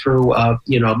through,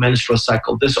 menstrual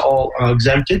cycle. This all are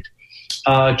exempted.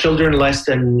 Children less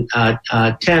than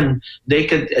 10, they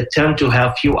could attempt to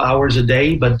have few hours a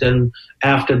day, but then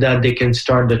after that, they can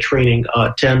start the training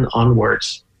 10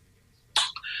 onwards.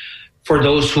 For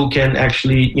those who can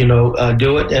actually,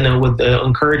 do it, and with the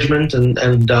encouragement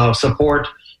and support,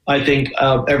 I think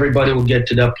everybody will get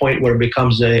to that point where it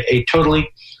becomes a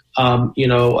totally,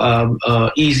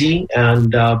 easy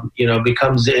and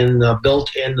becomes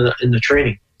built in the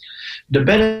training. The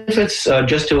benefits,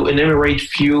 just to enumerate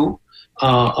few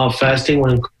of fasting,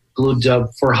 will include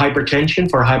for hypertension,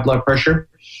 for high blood pressure.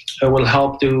 It will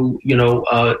help to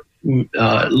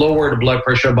lower the blood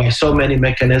pressure by so many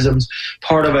mechanisms.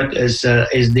 Part of it is a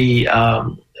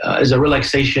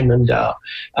relaxation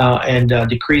and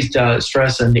decreased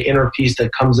stress and the inner peace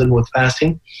that comes in with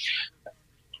fasting.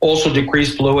 Also,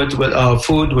 decreased fluids with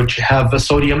food which have a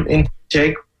sodium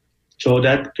intake, so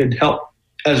that could help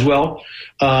as well.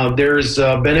 There's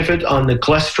a benefit on the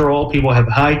cholesterol. People have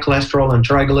high cholesterol and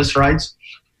triglycerides.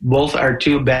 Both are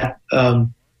two bad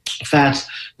fats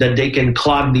that they can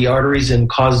clog the arteries and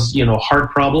cause,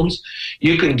 heart problems.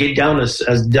 You can get down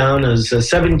as down as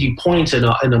 70 points in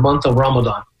a month of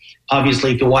Ramadan.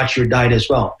 Obviously, if you watch your diet as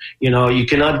well. You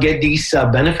cannot get these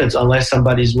benefits unless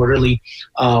somebody's really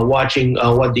watching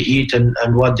what they eat and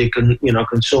what they can,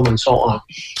 consume and so on.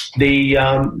 The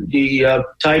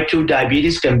type 2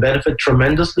 diabetes can benefit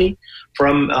tremendously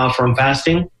from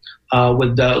fasting.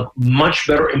 With the much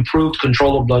better improved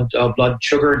control of blood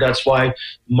sugar. That's why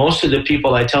most of the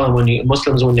people I tell them,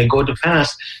 Muslims, when they go to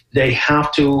fast, they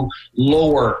have to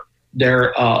lower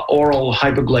their oral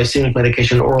hypoglycemic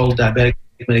medication, oral diabetic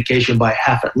medication by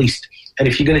half at least. And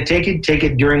if you're going to take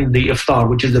it during the iftar,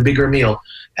 which is the bigger meal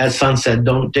at sunset.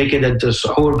 Don't take it at the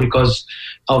suhoor because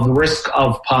of the risk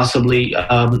of possibly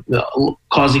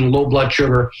causing low blood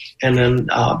sugar, and then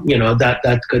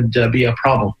that could be a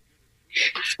problem.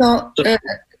 So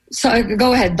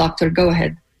go ahead, doctor. Go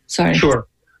ahead. Sorry. Sure.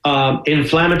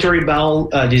 Inflammatory bowel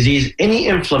disease, any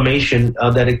inflammation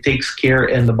that it takes care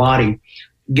in the body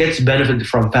gets benefit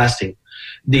from fasting.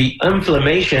 The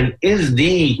inflammation is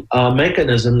the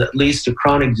mechanism that leads to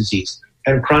chronic disease,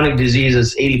 and chronic disease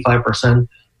is 85%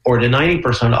 or the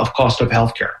 90% of cost of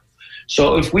healthcare.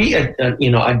 So if we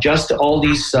adjust all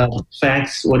these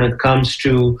facts when it comes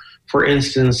to, for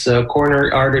instance,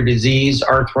 coronary artery disease,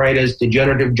 arthritis,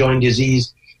 degenerative joint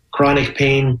disease, chronic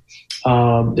pain,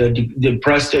 the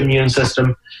depressed immune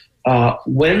system.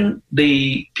 When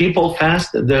the people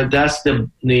fast, that's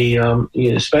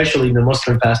especially in the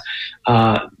Muslim fast,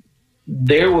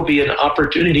 there will be an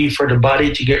opportunity for the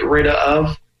body to get rid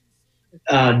of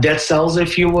dead cells,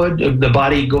 if you would. The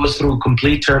body goes through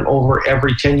complete turnover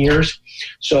every 10 years.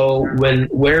 So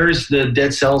where's the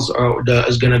dead cells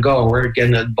is going to go? Where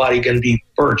again the body can be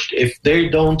purged? If they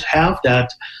don't have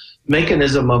that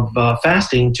mechanism of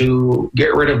fasting to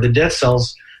get rid of the dead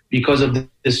cells because of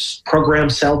this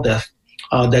programmed cell death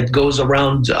that goes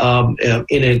around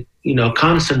in a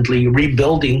constantly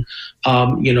rebuilding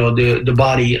the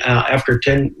body after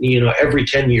 10 every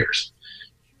 10 years.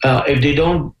 If they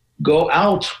don't go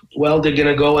out, well, they're going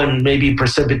to go and maybe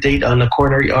precipitate on the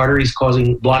coronary arteries,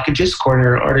 causing blockages,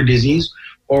 coronary artery disease,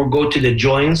 or go to the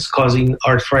joints, causing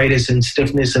arthritis and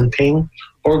stiffness and pain,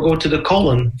 or go to the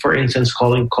colon, for instance,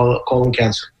 colon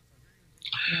cancer.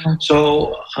 Yeah.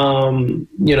 So, I'm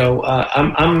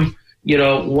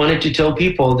wanted to tell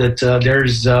people that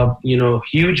there's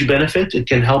huge benefit. It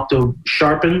can help to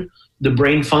sharpen the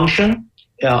brain function,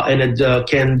 and it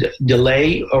can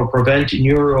delay or prevent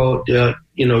neuro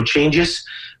changes,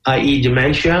 i.e.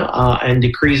 dementia, and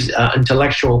decrease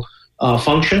intellectual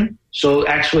function. So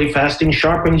actually fasting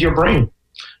sharpens your brain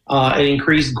and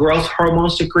increase growth hormone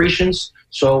secretions.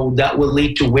 So that will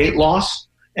lead to weight loss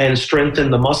and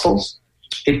strengthen the muscles.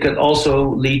 It could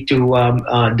also lead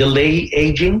to delay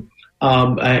aging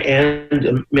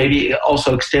and maybe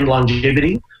also extend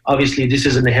longevity. Obviously, this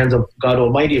is in the hands of God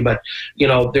Almighty, but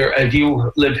if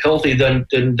you live healthy, then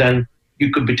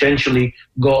you could potentially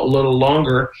go a little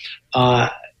longer.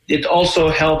 It also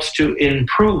helps to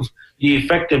improve the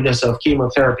effectiveness of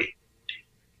chemotherapy.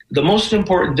 The most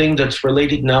important thing that's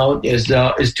related now is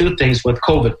two things with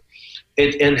COVID.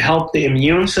 It helped the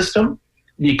immune system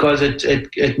because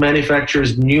it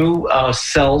manufactures new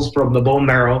cells from the bone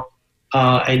marrow.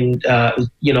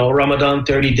 Ramadan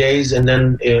 30 days, and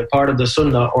then part of the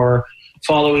Sunnah or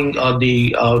following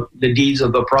the deeds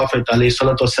of the Prophet alayhi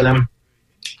salatu wasalam,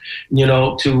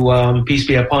 to peace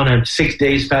be upon him, 6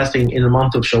 days fasting in the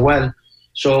month of Shawwal.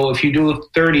 So if you do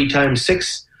 30 times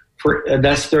 6,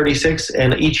 that's 36,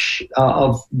 and each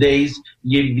of days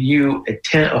give you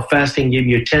 10 of fasting, give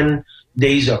you 10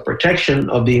 days of protection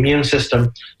of the immune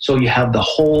system. So you have the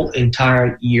whole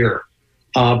entire year.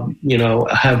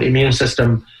 Have immune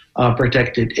system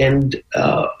protected. And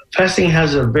fasting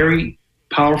has a very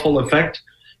powerful effect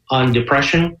on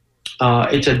depression.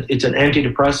 It's an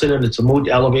antidepressant and it's a mood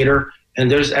elevator.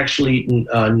 And there's actually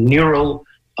neural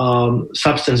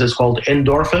substances called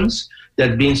endorphins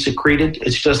that being secreted.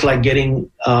 It's just like getting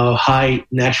high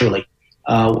naturally,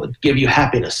 give you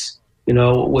happiness.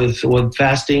 With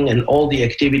fasting and all the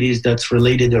activities that's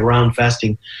related around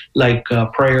fasting, like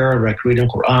prayer, like reading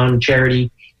Quran,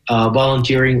 charity,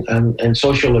 volunteering, and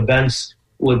social events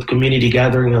with community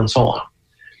gathering and so on.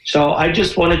 So I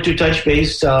just wanted to touch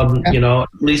base, at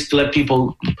least let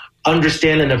people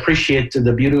understand and appreciate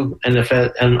the beauty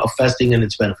of fasting and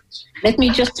its benefits. Let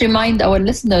me just remind our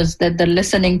listeners that they're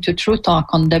listening to True Talk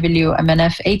on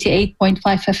WMNF 88.5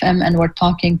 FM, and we're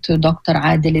talking to Dr.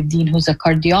 Adil Eddin, who's a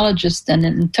cardiologist and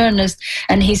an internist,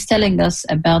 and he's telling us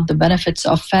about the benefits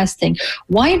of fasting.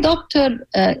 Why, doctor,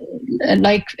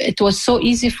 it was so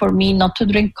easy for me not to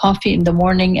drink coffee in the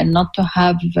morning and not to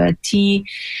have tea.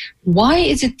 Why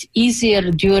is it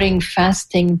easier during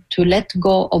fasting to let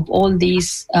go of all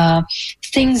these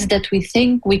things that we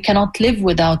think we cannot live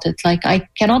without it? Like I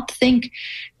cannot think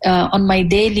on my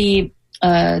daily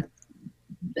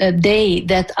day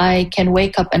that I can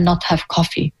wake up and not have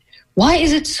coffee. Why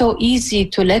is it so easy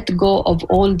to let go of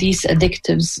all these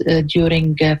addictives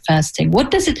during fasting?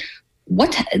 What is it?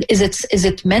 Is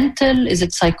it mental? Is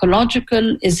it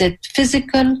psychological? Is it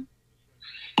physical?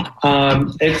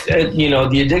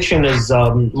 The addiction is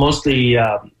mostly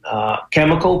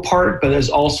chemical part, but there's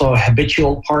also a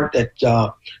habitual part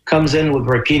that comes in with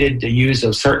repeated use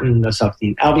of certain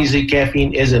substance. Obviously,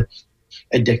 caffeine is an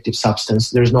addictive substance.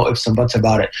 There's no ifs and buts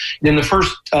about it. In the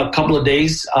first couple of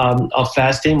days of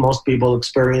fasting, most people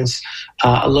experience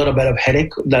a little bit of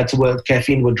headache. That's with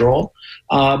caffeine withdrawal,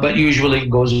 but usually it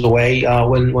goes away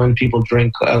when people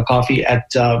drink coffee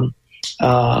at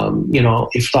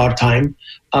iftar time.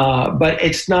 But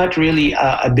it's not really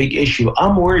a big issue.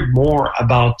 I'm worried more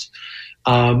about,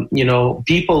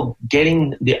 people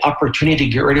getting the opportunity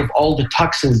to get rid of all the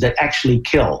toxins that actually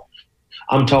kill.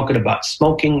 I'm talking about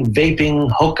smoking,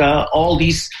 vaping, hookah, all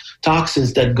these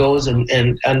toxins that goes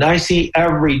and I see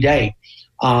every day,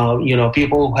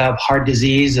 people who have heart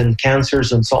disease and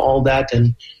cancers and so all that.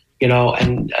 And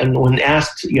when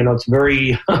asked, it's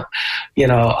very,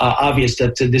 obvious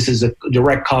that this is a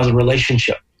direct causal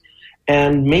relationship.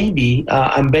 And maybe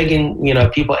I'm begging,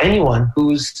 people, anyone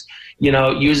who's,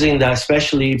 using that,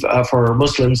 especially for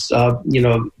Muslims,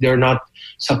 they're not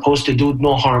supposed to do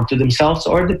no harm to themselves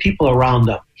or the people around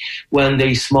them when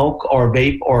they smoke or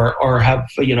vape or have,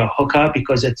 hookah,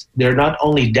 because they're not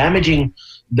only damaging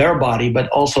their body, but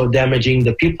also damaging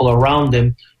the people around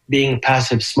them being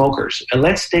passive smokers. And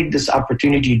let's take this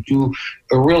opportunity to do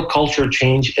a real culture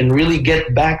change and really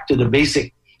get back to the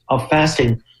basic of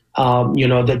fasting.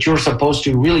 That you're supposed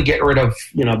to really get rid of,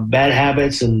 bad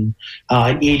habits and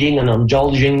eating and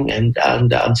indulging and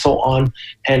so on,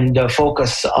 and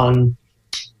focus on,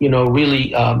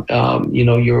 really,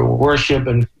 your worship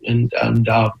and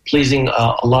pleasing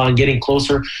Allah and getting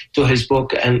closer to His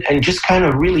book and just kind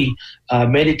of really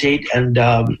meditate and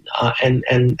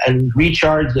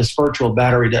recharge the spiritual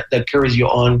battery that carries you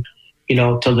on,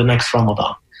 till the next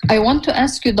Ramadan. I want to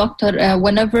ask you, Doctor,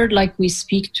 whenever we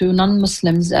speak to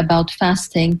non-Muslims about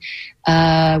fasting,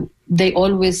 they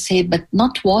always say, but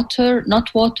not water.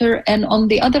 And on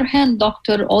the other hand,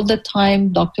 Doctor, all the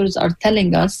time, doctors are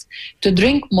telling us to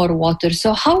drink more water.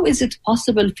 So how is it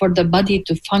possible for the body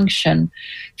to function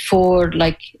for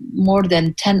more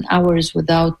than 10 hours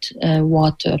without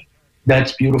water?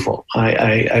 That's beautiful.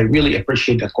 I really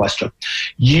appreciate that question.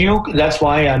 That's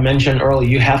why I mentioned earlier,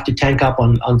 you have to tank up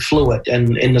on fluid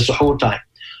and in the suhoor time.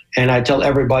 And I tell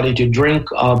everybody to drink,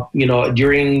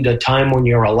 during the time when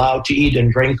you're allowed to eat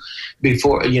and drink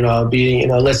before,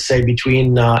 let's say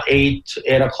between 8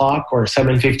 o'clock or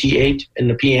 7:58 in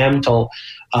the PM till,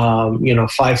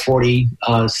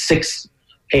 5:46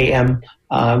 a.m.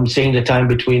 I'm saying the time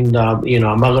between,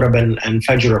 Maghrib and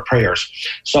Fajr prayers.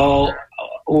 So,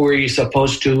 or you're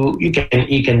supposed to, you can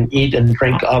eat and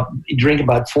drink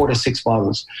about 4 to 6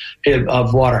 bottles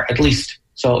of water at least.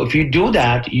 So if you do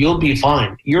that, you'll be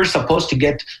fine. You're supposed to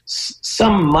get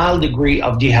some mild degree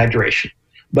of dehydration.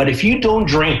 But if you don't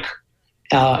drink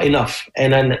enough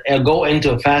and then go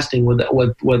into fasting with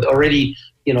already,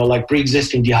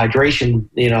 pre-existing dehydration,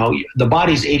 the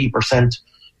body's 80%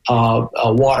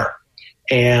 water.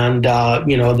 And,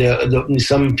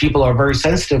 some people are very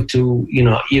sensitive to,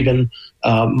 even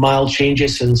mild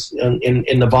changes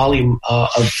in the volume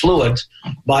of fluid,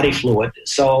 body fluid.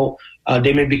 So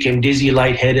they may become dizzy,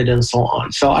 lightheaded, and so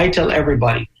on. So I tell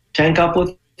everybody, tank up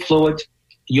with fluid.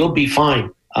 You'll be fine.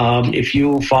 If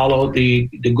you follow the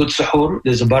good suhoor,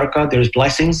 there's a barakah, there's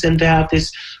blessings in to have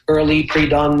this early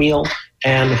pre-dawn meal.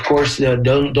 And of course,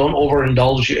 don't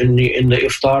overindulge in the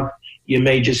iftar. You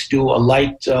may just do a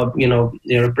light,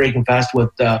 breaking fast with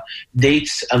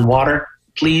dates and water.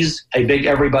 Please, I beg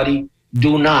everybody,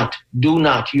 do not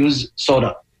use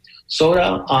soda.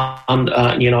 Soda,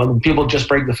 people just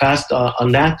break the fast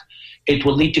on that. It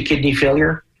will lead to kidney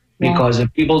failure because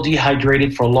if people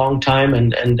dehydrated for a long time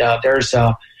and there's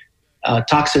a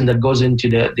toxin that goes into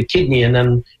the kidney, and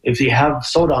then if you have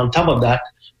soda on top of that,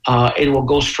 it will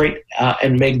go straight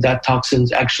and make that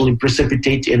toxins actually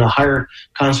precipitate in a higher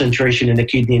concentration in the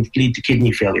kidney and lead to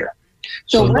kidney failure.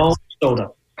 So no soda.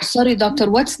 Sorry, Doctor,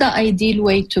 what's the ideal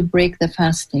way to break the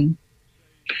fasting?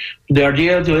 The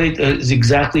idea is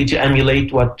exactly to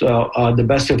emulate what the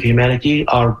best of humanity,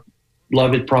 our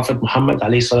beloved Prophet Muhammad,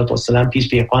 ﷺ, peace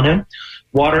be upon him,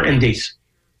 water and dates.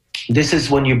 This is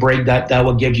when you break that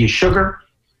will give you sugar,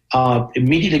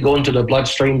 immediately go into the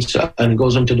bloodstreams and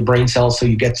goes into the brain cells, so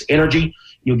you get energy,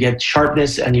 you get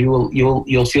sharpness, and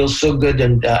you'll feel so good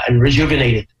and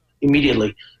rejuvenated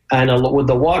immediately. And with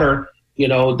the water,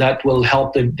 that will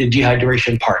help the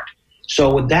dehydration part.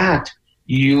 So with that,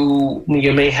 you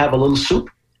may have a little soup,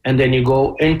 and then you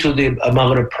go into the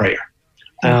Maghrib prayer.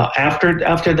 After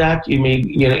that,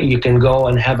 you can go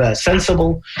and have a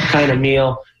sensible kind of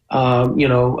meal.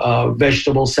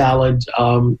 Vegetable salad,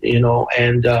 and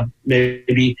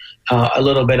maybe a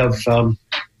little bit of,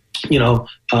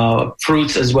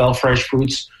 fruits as well, fresh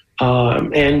fruits.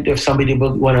 And if somebody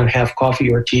would want to have coffee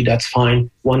or tea, that's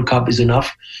fine. 1 cup is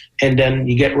enough. And then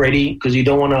you get ready because you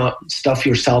don't want to stuff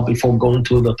yourself before going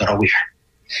to the Tarawih.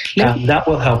 That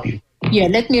will help you. Yeah,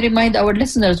 let me remind our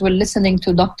listeners, we're listening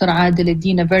to Dr. Adil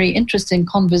Eddine, a very interesting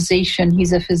conversation.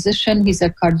 He's a physician, he's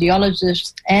a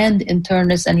cardiologist and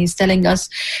internist, and he's telling us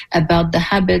about the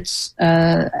habits,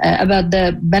 about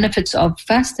the benefits of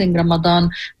fasting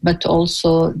Ramadan, but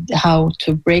also how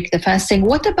to break the fasting.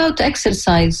 What about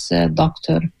exercise,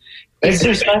 Doctor?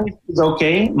 Exercise is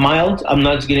okay, mild. I'm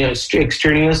not getting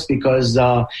extraneous because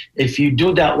if you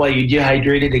do that while you're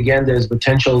dehydrated, again, there's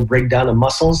potential breakdown of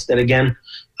muscles that, again,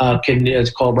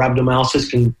 it's called rhabdomyolysis,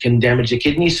 can damage the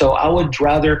kidney. So I would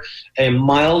rather a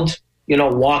mild,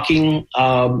 walking,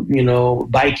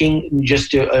 biking,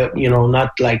 just to,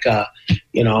 not like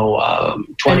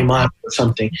 20 miles or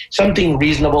something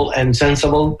reasonable and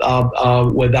sensible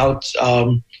without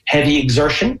heavy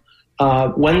exertion.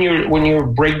 When you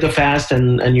break the fast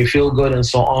and you feel good and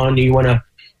so on, you want to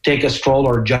take a stroll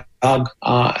or jog,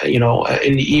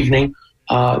 in the evening,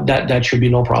 that should be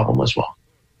no problem as well.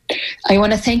 I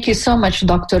want to thank you so much,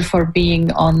 Doctor, for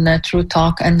being on True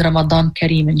Talk, and Ramadan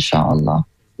Kareem, inshallah.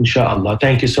 Inshallah.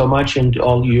 Thank you so much, and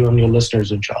all you and your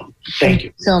listeners, inshallah. Thank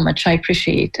you so much. I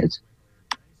appreciate it.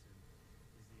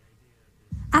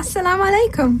 Assalamu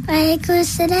alaikum. Walaikum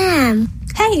assalam.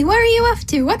 Hey, where are you off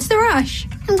to? What's the rush?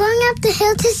 I'm going up the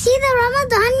hill to see the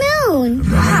Ramadan moon.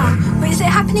 Wow. Wait, is it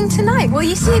happening tonight? Will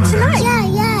you see it tonight?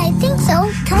 Yeah, I think so.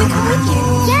 Can we come with you?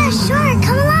 Yeah, sure.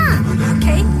 Come along.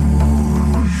 Okay.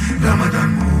 Ramadan.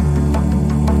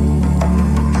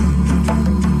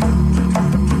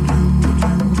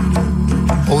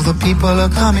 All the people are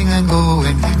coming and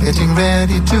going, getting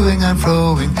ready, toing and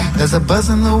froing. There's a buzz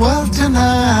in the world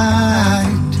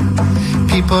tonight.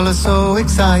 People are so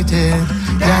excited.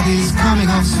 Daddy's coming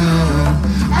home soon,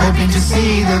 hoping to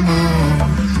see the moon,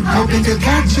 hoping to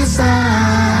catch a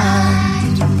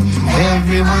sight.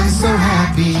 Everyone's so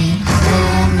happy.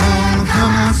 Moon,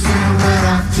 come out soon. We're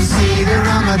off to see the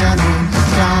Ramadan moon.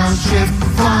 Shout, shift,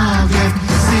 fog lift,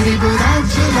 city without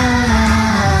your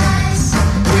lights.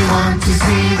 We want to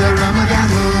see the Ramadan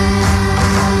moon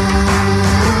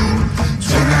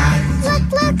tonight. Look,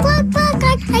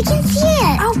 I can see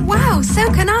it. Oh, wow, so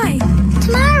can I.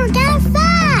 Tomorrow we're gonna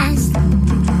fast.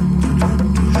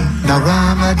 Now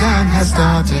Ramadan has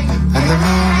started and the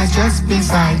moon has just been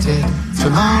sighted.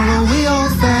 Tomorrow we all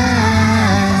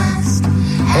fast.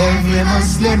 Every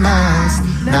Muslim must.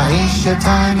 Now Isha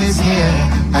time is here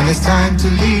and it's time to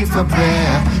leave for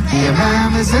prayer. The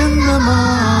Imam is in the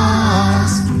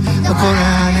mosque. The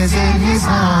Quran is in his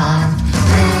heart.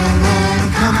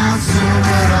 Moon, come out soon.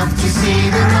 We're up to see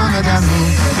the Ramadan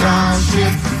moon. Cloud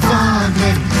shift, fog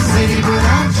lift, city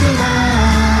without your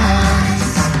lights.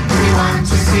 We want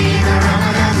to see the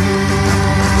Ramadan moon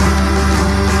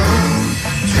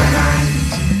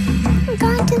tonight. I'm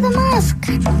going to the mosque.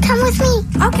 Come with me.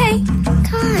 Okay.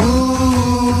 Come on. Ooh,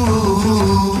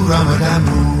 Ramadan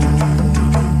moon.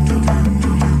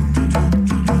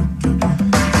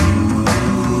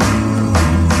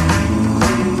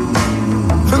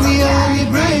 From the early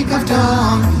break of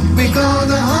dawn, we go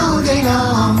the whole day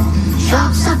long.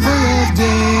 Shops are full of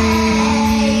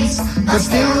days, but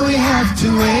still we have to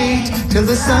wait till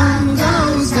the sun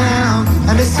goes down,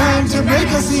 and it's time to break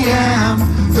a siyam.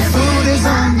 The food is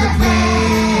on the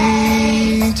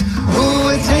plate. Ooh,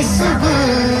 it tastes so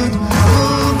good.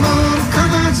 Ooh, moon,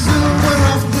 come out soon. We're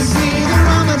off to see the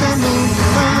Ramadan moon.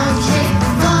 Cloud shift,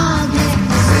 fog lift,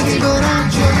 city go down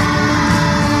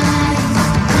July.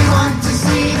 We want to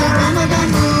see the Ramadan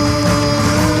moon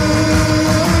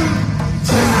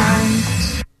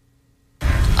tonight.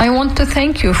 I want to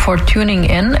thank you for tuning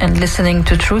in and listening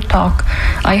to True Talk.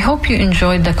 I hope you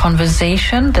enjoyed the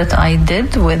conversation that I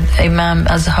did with Imam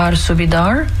Azhar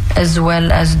Subidar as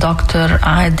well as Dr.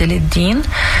 Adil Eddin.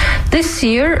 This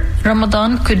year,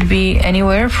 Ramadan could be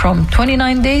anywhere from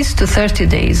 29 days to 30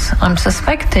 days. I'm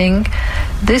suspecting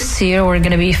this year we're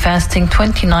going to be fasting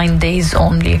 29 days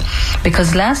only,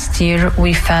 because last year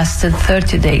we fasted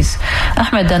 30 days.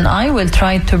 Ahmed and I will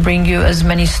try to bring you as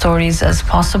many stories as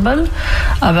possible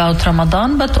about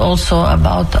Ramadan, but also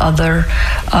about other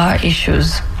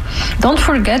issues. Don't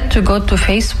forget to go to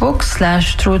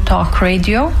Facebook/True Talk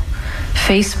Radio,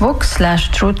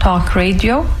 Facebook/True Talk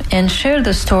Radio, and share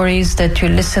the stories that you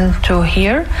listen to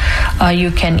here.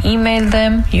 You can email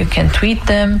them, you can tweet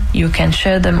them, you can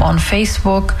share them on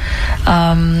Facebook.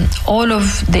 All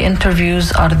of the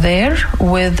interviews are there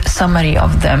with summary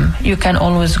of them. You can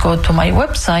always go to my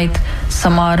website,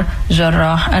 Samar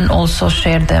Jarrah, and also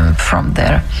share them from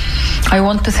there. I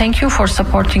want to thank you for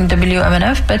supporting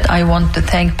WMNF, but I want to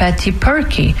thank Patty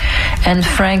Perky and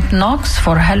Frank Knox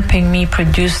for helping me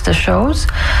produce the shows.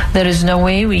 There is no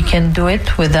way we can do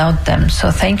it without them.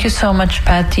 So thank you so much,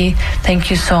 Patty. Thank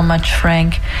you so much,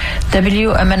 Frank.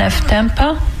 WMNF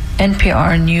Tampa,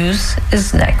 NPR News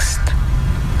is next.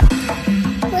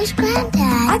 Where's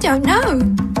Granddad? I don't know.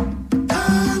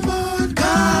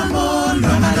 Come on,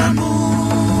 Ramadan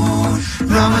moon,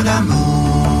 Ramadan moon.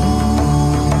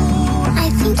 I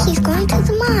think he's going to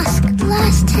the mosque the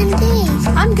last 10 days.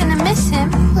 I'm gonna miss him.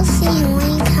 We'll see him when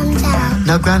he comes out.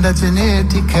 Now Granddad's in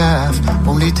itikaf,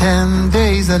 only 10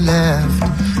 days are left.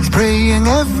 He's praying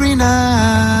every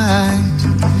night,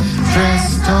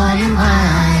 dressed all in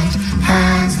white,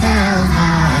 hands held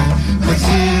high, with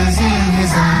tears in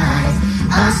his eyes,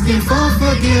 asking for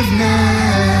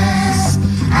forgiveness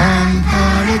and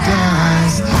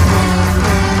paradise. Oh,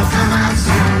 come out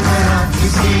soon, we're off to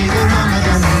see the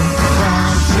Ramadan moon.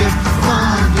 Cloud shift,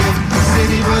 fog lift,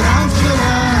 city without your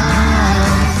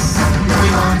lights. We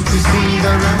want to see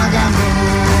the Ramadan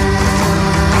moon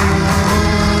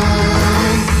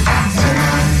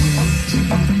tonight.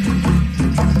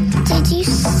 Did you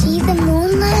see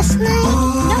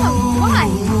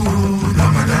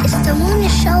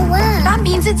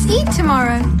means it's Eid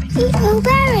tomorrow. Eid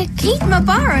Mubarak. Eid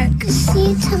Mubarak. See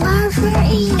you tomorrow for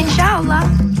Eid. Inshallah.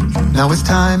 Now it's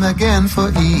time again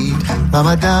for Eid.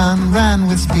 Ramadan ran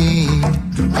with speed.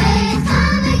 We'll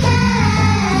come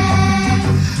again.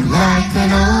 Like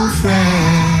an old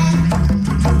friend.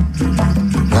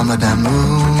 Ramadan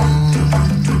moon.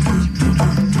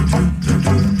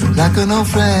 Like an old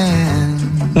friend.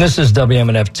 This is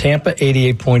WMNF Tampa,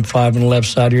 88.5 on the left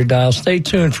side of your dial. Stay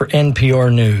tuned for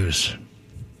NPR News.